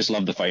 yeah, I always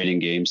loved the fighting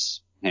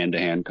games,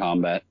 hand-to-hand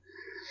combat.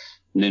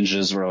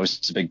 Ninjas were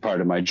always a big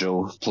part of my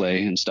Joe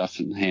play and stuff,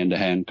 and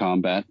hand-to-hand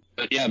combat.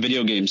 But yeah,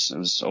 video games,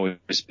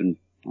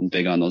 I'm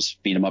big on those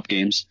beat-em-up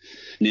games.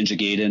 Ninja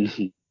Gaiden,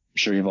 I'm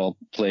sure you've all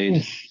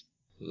played.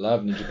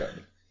 Love Ninja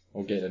Gaiden.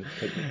 Or Gaiden,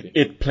 technically.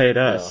 It played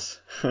us.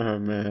 Yeah. Oh,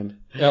 man.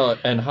 Yeah,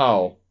 and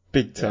how?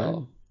 Big time.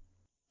 Yeah.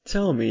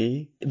 Tell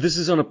me, this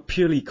is on a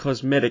purely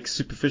cosmetic,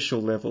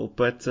 superficial level,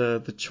 but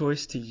the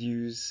choice to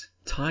use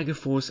Tiger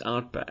Force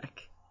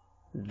Outback,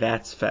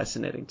 that's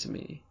fascinating to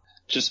me.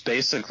 Just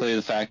basically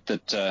the fact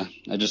that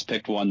I just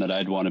picked one that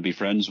I'd want to be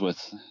friends with.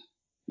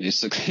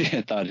 Basically,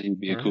 I thought he'd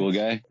be a cool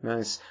guy.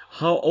 Nice.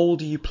 How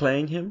old are you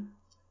playing him?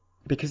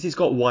 Because he's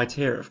got white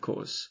hair, of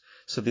course.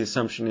 So the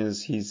assumption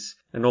is he's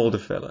an older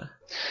fella.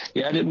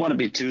 Yeah, I didn't want to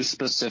be too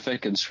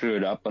specific and screw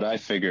it up, but I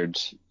figured,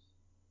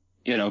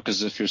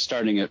 because if you're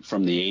starting it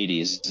from the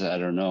 80s, I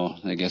don't know,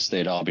 I guess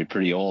they'd all be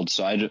pretty old.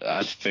 So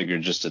I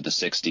figured just at the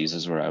 60s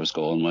is where I was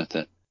going with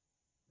it.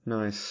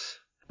 Nice.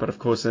 But of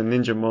course, a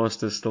Ninja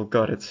Master still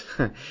got it,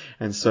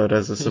 and so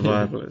does a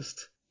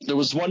Survivalist. There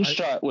was one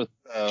shot with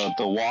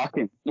the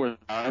walking where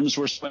the arms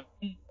were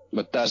swinging,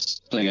 but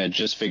that's something I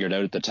just figured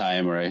out at the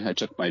time, where I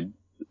took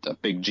the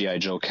big G.I.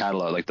 Joe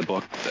catalog, like the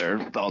book there,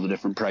 with all the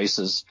different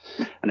prices,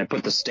 and I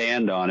put the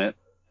stand on it,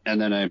 and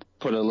then I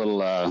put a little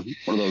one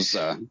of those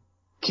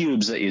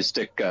cubes that you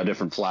stick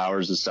different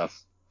flowers and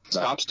stuff, a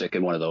chopstick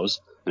in one of those,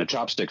 and a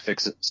chopstick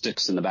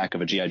sticks in the back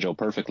of a G.I. Joe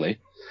perfectly,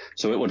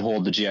 so it would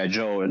hold the G.I.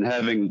 Joe, and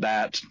having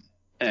that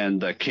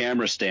and the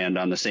camera stand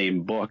on the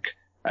same book,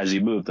 as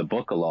you move the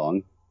book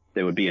along,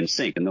 they would be in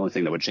sync, and the only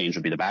thing that would change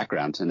would be the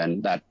background, and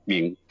then that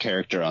being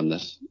character on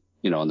the,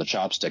 on the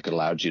chopstick, it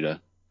allowed you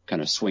to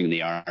kind of swing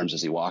the arms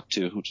as he walked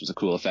too, which was a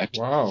cool effect.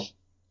 Wow.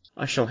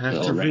 I shall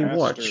have to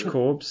rewatch,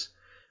 Corbs.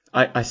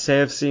 I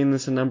say I've seen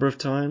this a number of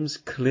times.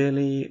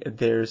 Clearly,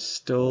 there's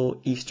still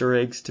Easter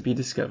eggs to be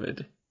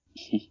discovered.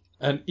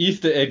 And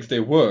Easter eggs they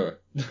were.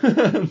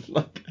 The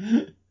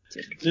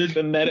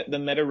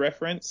meta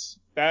reference,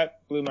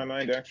 that blew my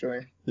mind,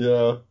 actually.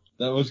 Yeah,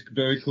 that was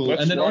very cool.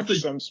 Let's and then watch also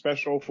some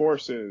Special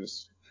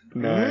Forces.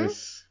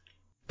 Nice.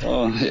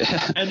 Oh,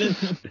 yeah.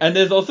 And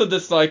there's also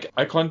this, like,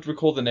 I can't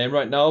recall the name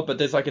right now, but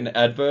there's like an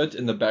advert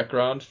in the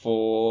background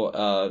for,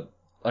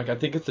 I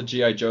think it's a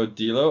G.I. Joe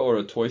dealer or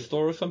a toy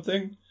store or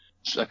something.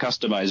 A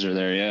customizer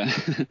there,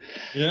 yeah.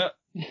 Yeah.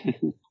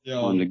 Yeah.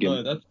 On the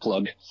good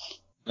plug.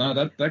 No,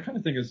 that kind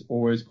of thing is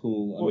always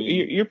cool. I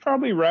mean, you're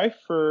probably right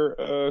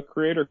for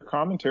creator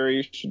commentary.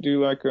 You should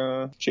do like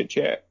a chit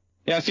chat.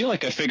 Yeah, I feel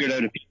like I figured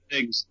out a few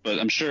things, but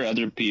I'm sure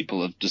other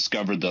people have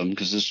discovered them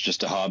because it's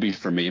just a hobby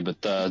for me.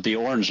 But the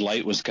orange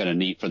light was kind of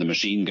neat for the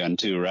machine gun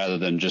too, rather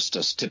than just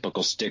a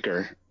typical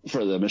sticker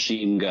for the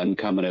machine gun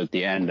coming out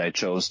the end. I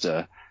chose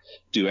to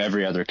do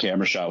every other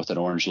camera shot with an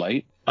orange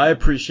light. I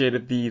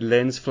appreciated the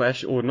lens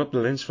flash, or not the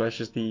lens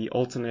flashes, the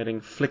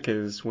alternating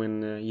flickers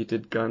when you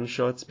did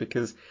gunshots,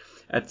 because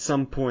at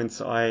some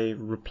points I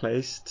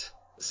replaced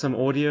some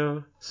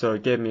audio, so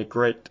it gave me a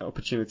great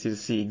opportunity to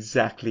see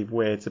exactly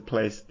where to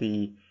place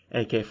the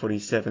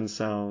AK-47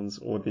 sounds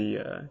or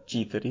the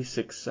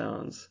G36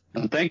 sounds.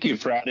 And thank you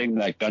for adding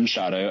that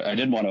gunshot. I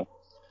did want to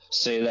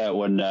say that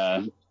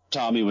when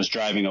Tommy was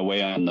driving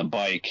away on the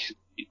bike,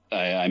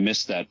 I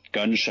missed that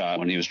gunshot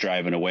when he was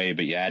driving away,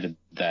 but you added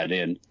that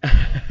in.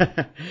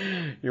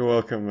 You're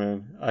welcome,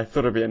 man. I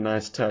thought it'd be a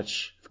nice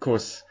touch. Of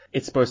course,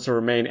 it's supposed to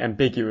remain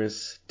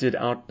ambiguous. Did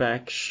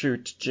Outback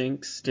shoot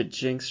Jinx? Did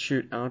Jinx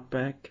shoot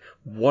Outback?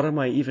 What am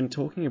I even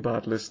talking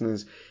about,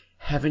 listeners?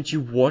 Haven't you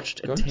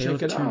watched A Tale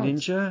of Two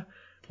Ninja?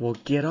 Well,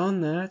 get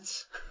on that.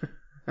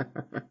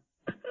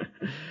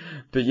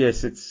 But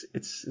yes,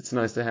 it's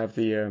nice to have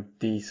the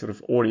sort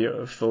of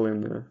audio fill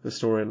in the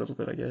story a little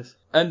bit, I guess.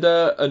 And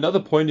another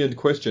poignant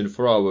question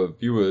for our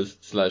viewers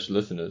 /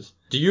 listeners: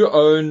 do you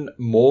own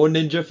more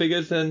Ninja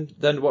figures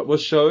than what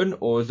was shown,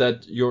 or is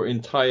that your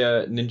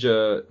entire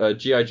Ninja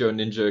G.I. Joe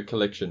Ninja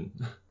collection?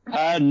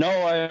 No,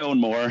 I own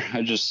more.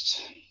 That's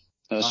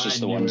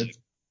just the one.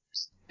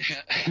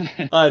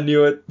 I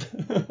knew it.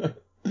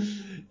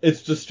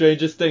 It's the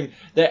strangest thing.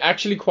 They're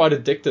actually quite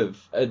addictive,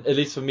 at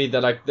least for me.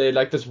 They're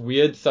like this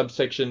weird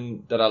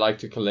subsection that I like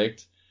to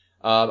collect.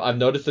 I've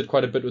noticed it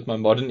quite a bit with my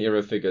modern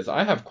era figures.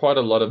 I have quite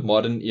a lot of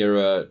modern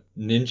era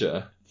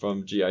ninja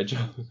from G.I. Joe.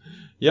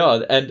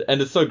 Yeah, and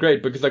it's so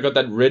great because I got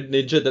that red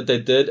ninja that they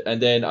did,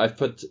 and then I've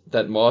put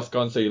that mask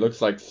on so he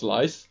looks like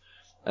Slice.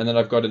 And then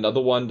I've got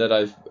another one that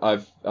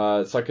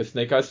it's like a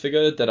Snake Eyes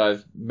figure that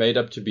I've made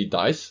up to be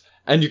Dice.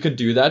 And you can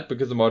do that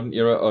because the modern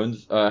era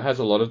has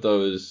a lot of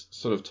those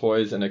sort of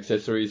toys and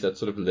accessories that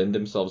sort of lend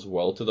themselves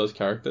well to those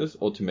characters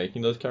or to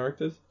making those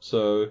characters.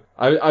 So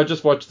I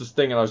just watched this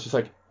thing and I was just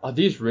like, are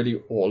these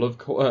really all of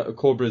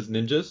Cobra's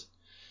ninjas?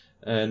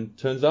 And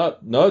turns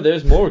out, no,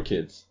 there's more,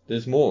 kids.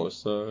 There's more.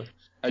 So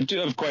I do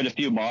have quite a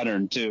few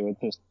modern too.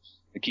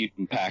 I keep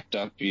them packed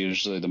up,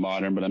 usually the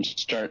modern, but I'm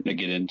starting to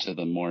get into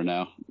them more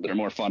now. They're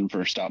more fun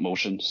for stop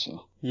motion.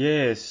 So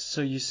Yes, so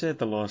you said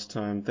the last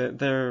time that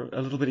they're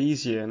a little bit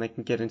easier and they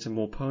can get into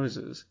more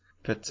poses.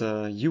 But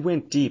you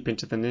went deep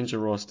into the ninja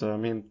roster. I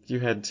mean, you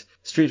had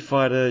Street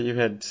Fighter, you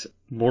had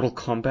Mortal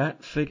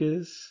Kombat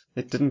figures.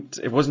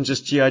 It wasn't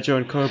just G.I. Joe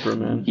and Cobra,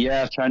 man.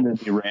 yeah, trying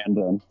to be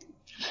random.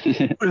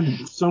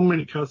 And so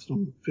many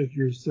custom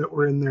figures that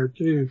were in there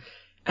too.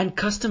 And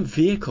custom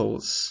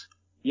vehicles.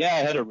 Yeah, I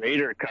had a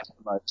Raider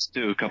customized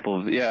too.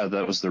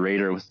 That was the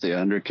Raider with the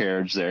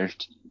undercarriage there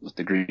with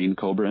the green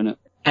Cobra in it.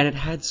 And it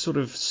had sort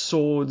of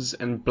swords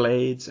and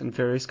blades and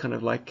various kind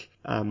of like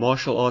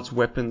martial arts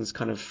weapons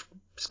kind of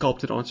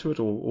sculpted onto it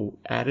or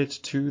added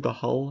to the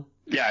hull.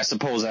 Yeah, I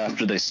suppose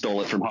after they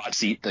stole it from Hot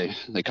Seat, they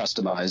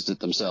customized it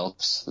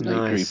themselves, the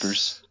Night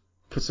Creepers.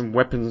 Put some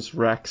weapons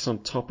racks on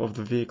top of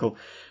the vehicle.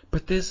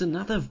 But there's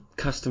another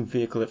custom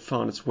vehicle that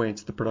found its way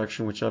into the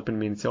production, which I've been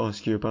meaning to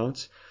ask you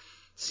about.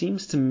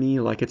 Seems to me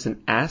like it's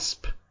an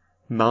asp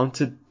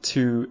mounted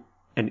to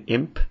an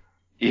imp.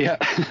 Yeah.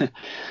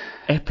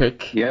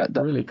 Epic. Yeah.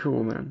 Really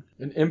cool, man.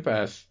 an imp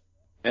asp.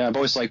 Yeah, I've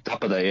always liked the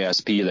top of the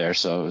ASP there,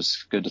 so it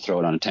was good to throw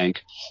it on a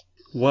tank.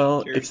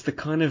 Well, it's the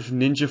kind of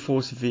Ninja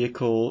Force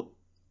vehicle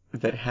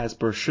that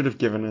Hasbro should have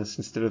given us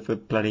instead of the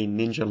bloody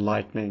Ninja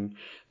Lightning,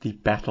 the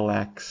Battle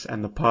Axe,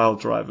 and the Pile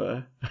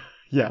Driver.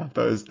 Yeah,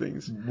 those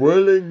things.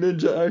 Whirling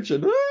ninja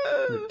action.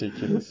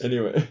 Ridiculous.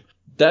 Anyway,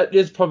 that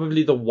is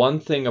probably the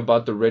one thing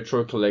about the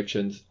retro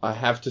collections I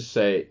have to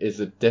say is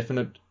a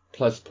definite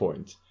plus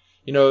point.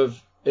 You know,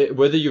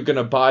 whether you're going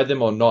to buy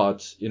them or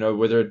not, you know,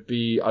 whether it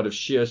be out of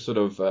sheer sort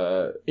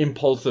of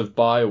impulsive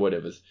buy or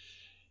whatever,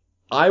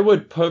 I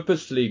would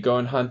purposely go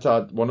and hunt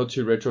out one or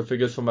two retro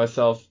figures for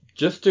myself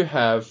just to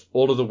have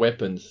all of the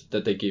weapons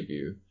that they give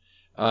you.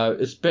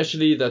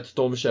 Especially that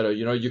Storm Shadow.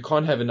 You know, you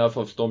can't have enough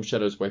of Storm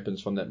Shadow's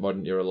weapons from that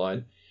modern era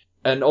line.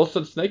 And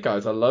also Snake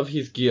Eyes. I love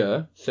his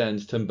gear,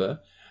 sans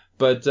timber.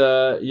 But,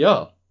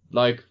 yeah,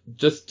 like,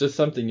 just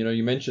something, you know,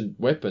 you mentioned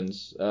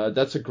weapons.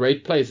 That's a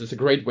great place. It's a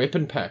great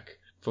weapon pack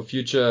for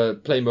future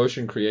play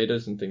motion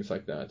creators and things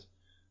like that.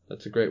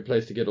 That's a great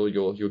place to get all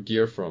your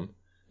gear from.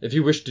 If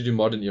you wish to do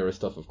modern era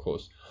stuff, of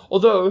course.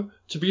 Although,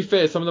 to be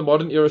fair, some of the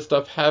modern era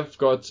stuff have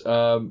got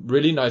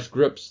really nice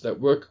grips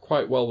that work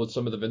quite well with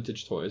some of the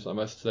vintage toys, I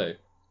must say.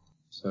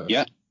 So.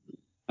 Yeah,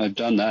 I've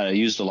done that. I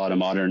used a lot of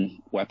modern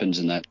weapons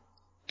in that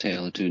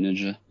Tale of Two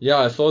Ninja. Yeah,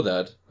 I saw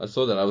that. I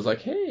was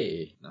like,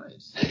 hey,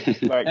 nice.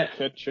 Like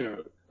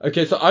ketchup.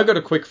 Okay, so I got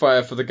a quick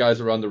fire for the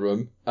guys around the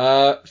room.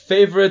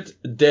 Favorite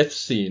death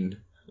scene?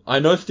 I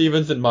know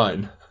Steven's in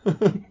mine.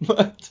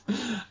 But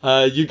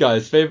you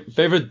guys,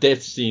 favorite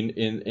death scene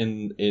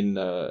in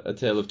A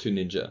Tale of Two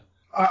Ninja?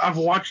 I've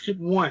watched it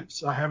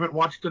once. I haven't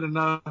watched it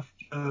enough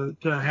to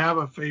have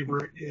a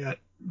favorite yet.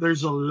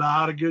 There's a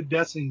lot of good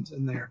death scenes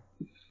in there.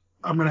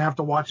 I'm gonna have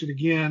to watch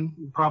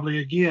it probably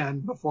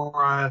again,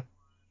 before I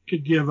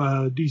could give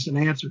a decent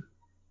answer.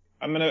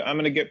 I'm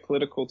gonna get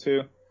political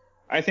too.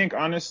 I think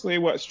honestly,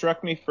 what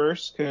struck me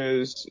first,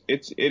 because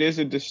it is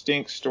a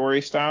distinct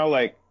story style.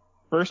 Like,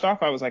 first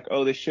off, I was like,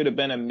 oh, this should have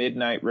been a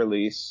midnight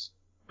release.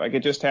 Like,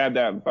 it just had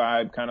that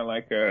vibe, kind of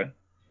like a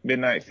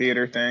midnight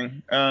theater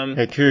thing.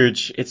 Hey,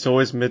 Cooge, it's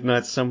always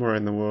midnight somewhere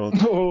in the world.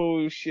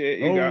 Oh shit,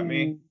 you got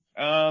me.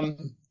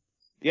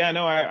 Yeah,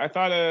 no, I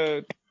thought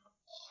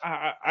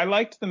I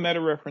liked the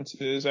meta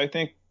references. I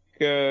think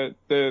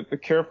the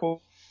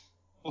careful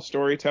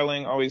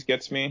storytelling always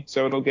gets me,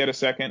 so it'll get a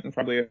second and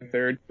probably a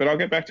third. But I'll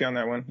get back to you on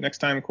that one. Next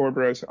time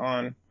Cobra's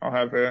on, I'll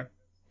have a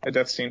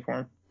death scene for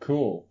him.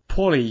 Cool.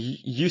 Paulie,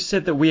 you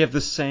said that we have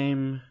the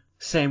same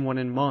one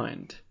in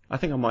mind. I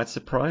think I might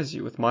surprise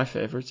you with my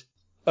favorite.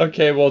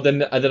 Okay, well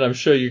then I'm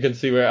sure you can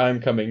see where I'm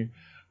coming.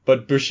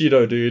 But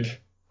Bushido, dude.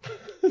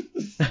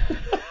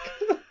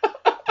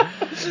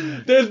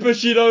 There's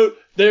Bushido.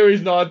 There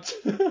he's not.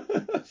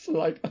 It's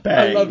like,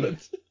 Bang. I love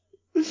it.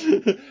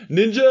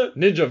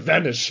 Ninja,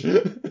 vanish.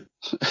 It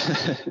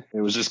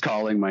was just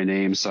calling my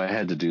name, so I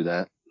had to do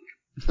that.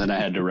 Then I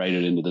had to write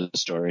it into the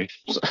story.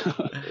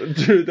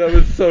 Dude, that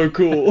was so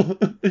cool.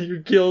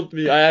 You killed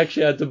me. I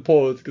actually had to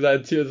pause because I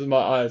had tears in my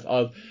eyes.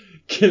 I was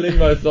killing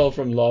myself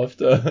from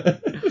laughter.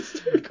 It was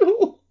so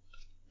cool.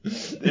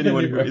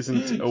 Anyone who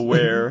isn't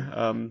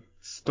aware,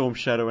 Storm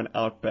Shadow and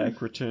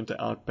Outback return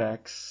to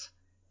Outback's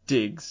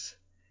digs,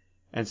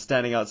 and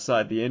standing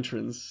outside the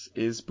entrance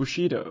is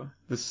Bushido,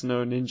 the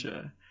snow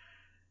ninja.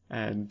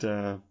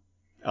 And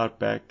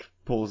Outback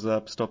pulls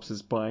up, stops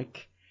his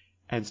bike,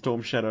 and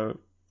Storm Shadow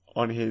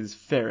on his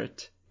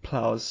ferret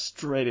plows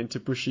straight into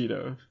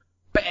Bushido.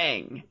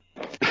 Bang!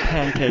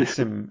 Pancakes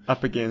him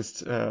up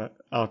against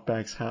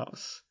Outback's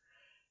house.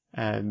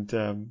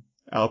 And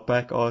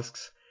Outback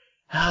asks,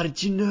 "How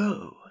did you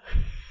know?"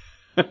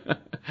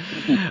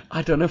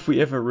 I don't know if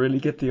we ever really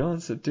get the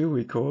answer, do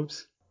we,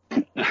 Corbs?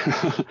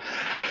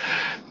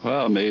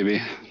 Well,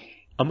 maybe.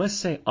 I must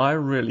say, I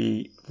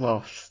really,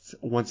 well,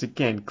 once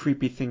again,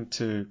 creepy thing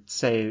to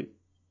say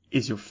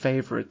is your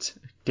favorite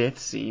death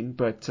scene,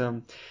 but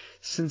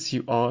since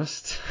you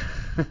asked,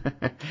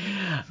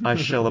 I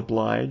shall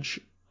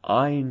oblige.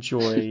 I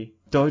enjoy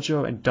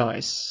Dojo and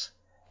Dice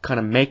kind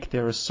of make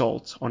their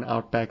assault on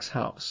Outback's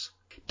house.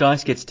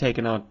 Dice gets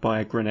taken out by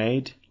a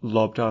grenade,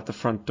 lobbed out the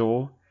front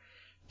door.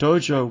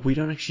 Dojo, we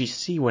don't actually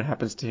see what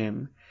happens to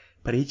him,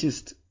 but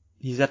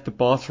he's at the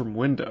bathroom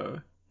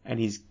window, and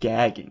he's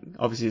gagging.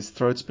 Obviously his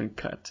throat's been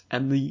cut.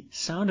 And the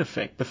sound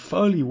effect, the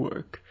Foley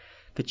work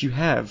that you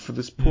have for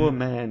this poor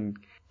man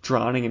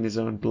drowning in his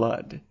own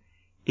blood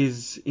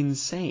is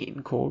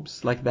insane,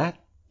 Corbs. Like that,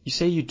 you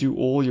say you do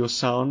all your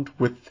sound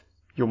with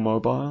your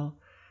mobile?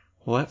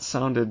 Well, that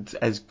sounded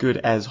as good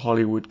as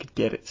Hollywood could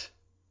get it.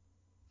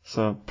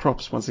 So,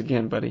 props once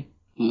again, buddy.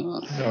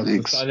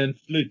 It's a silent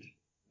flute.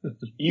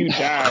 You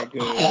die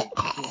good.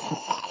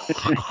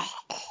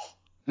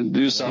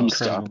 Do some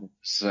stuff.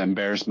 So I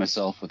embarrass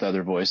myself with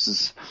other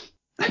voices.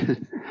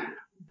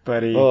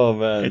 Buddy, oh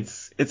man,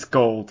 it's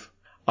gold.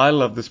 I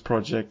love this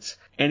project.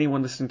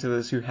 Anyone listening to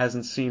this who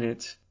hasn't seen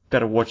it,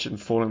 better watch it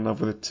and fall in love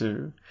with it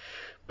too.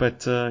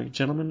 But,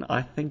 gentlemen,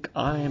 I think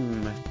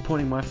I'm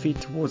pointing my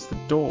feet towards the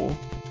door.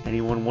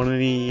 Anyone want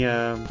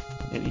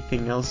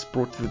anything else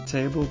brought to the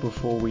table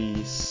before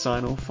we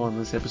sign off on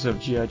this episode of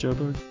G.I. Joe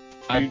Berg?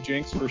 You,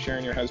 Jinx, for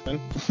sharing your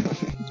husband.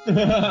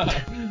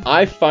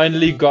 I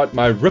finally got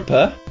my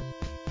Ripper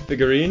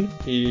figurine.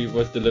 He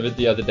was delivered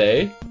the other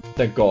day.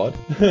 Thank God.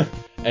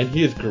 And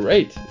he is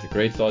great. He's a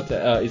great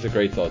Zartan. He's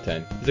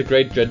a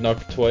great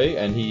Dreadnought toy,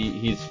 and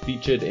he's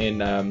featured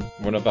in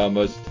one of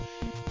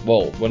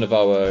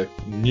our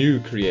new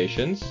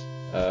creations,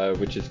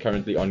 which is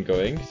currently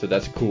ongoing. So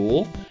that's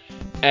cool.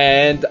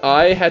 And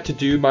I had to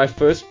do my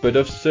first bit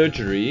of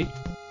surgery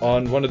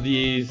on one of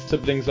these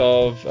siblings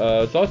of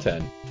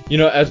Zartan. You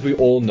know, as we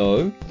all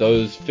know,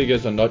 those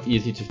figures are not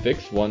easy to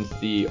fix once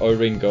the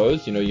O-ring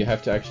goes. You know, you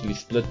have to actually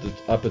split the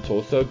upper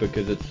torso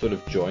because it's sort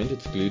of joined,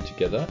 it's glued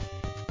together.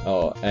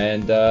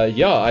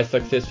 I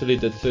successfully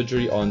did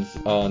surgery on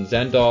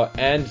Xandar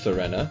and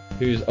Serena,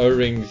 whose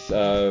O-rings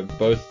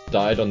both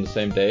died on the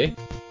same day.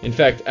 In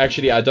fact,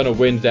 actually, I don't know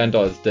when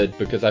Xandar's did,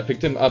 because I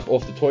picked him up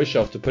off the toy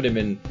shelf to put him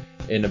in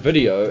a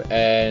video,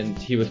 and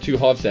he was 2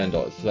 half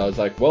Xandars. So I was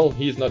like, well,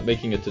 he's not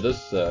making it to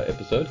this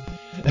episode.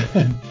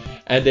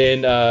 And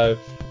then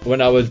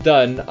when I was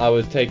done, I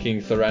was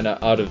taking Serena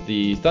out of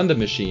the Thunder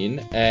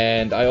Machine,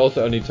 and I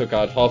also only took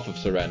out half of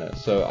Serena,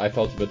 so I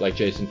felt a bit like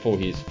Jason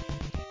Voorhees.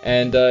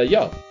 And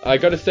I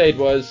gotta say it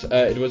was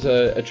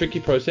a tricky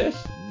process,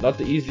 not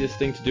the easiest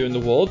thing to do in the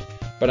world,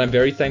 but I'm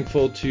very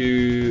thankful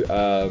to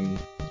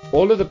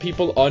all of the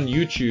people on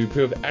YouTube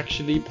who have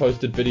actually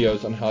posted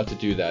videos on how to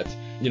do that.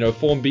 You know,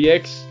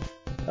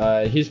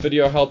 FormBX, his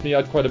video helped me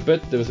out quite a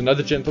bit. There was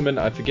another gentleman,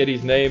 I forget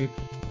his name,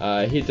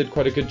 he did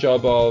quite a good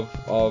job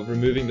of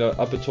removing the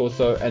upper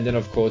torso, and then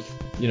of course,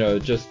 you know,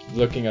 just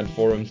looking at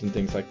forums and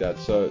things like that.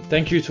 So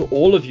thank you to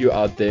all of you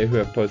out there who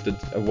have posted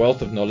a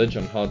wealth of knowledge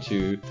on how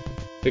to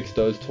fix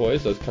those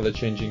toys, those color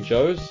changing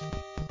Joes.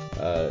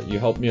 You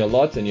helped me a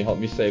lot, and you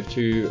helped me save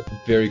 2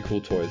 very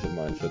cool toys of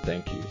mine, so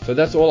thank you. So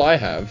that's all I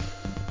have,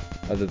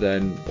 other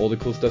than all the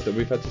cool stuff that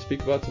we've had to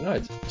speak about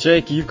tonight.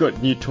 Jake, you've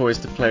got new toys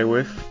to play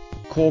with.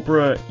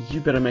 Cobra, you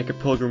better make a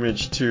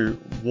pilgrimage to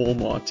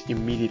Walmart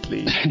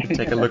immediately to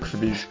take a look for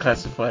these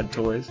classified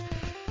toys.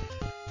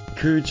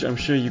 Cooge, I'm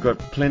sure you've got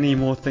plenty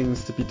more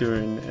things to be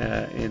doing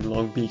in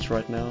Long Beach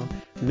right now.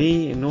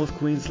 Me, in North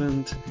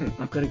Queensland,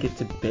 I've got to get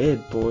to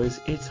bed, boys.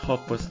 It's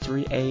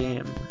 3:30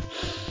 a.m.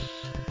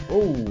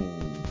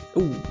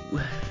 Ooh.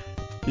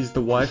 Is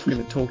the wife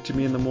going to talk to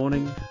me in the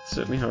morning?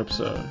 Certainly hope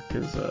so,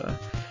 because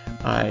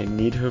I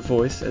need her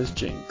voice as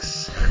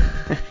Jinx.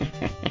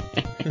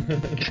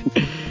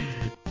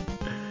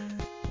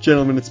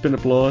 Gentlemen, it's been a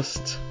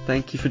blast.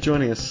 Thank you for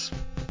joining us.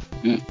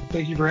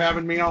 Thank you for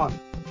having me on.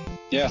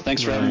 Yeah,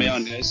 thanks for having me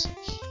on, guys.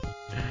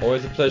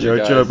 Always a pleasure,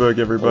 guys. Yo, Joe Berg,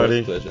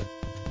 everybody. Always a pleasure.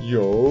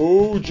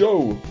 Yo,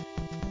 Joe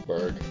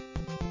Berg.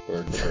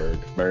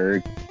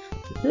 Berg.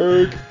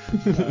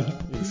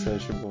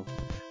 Insatiable.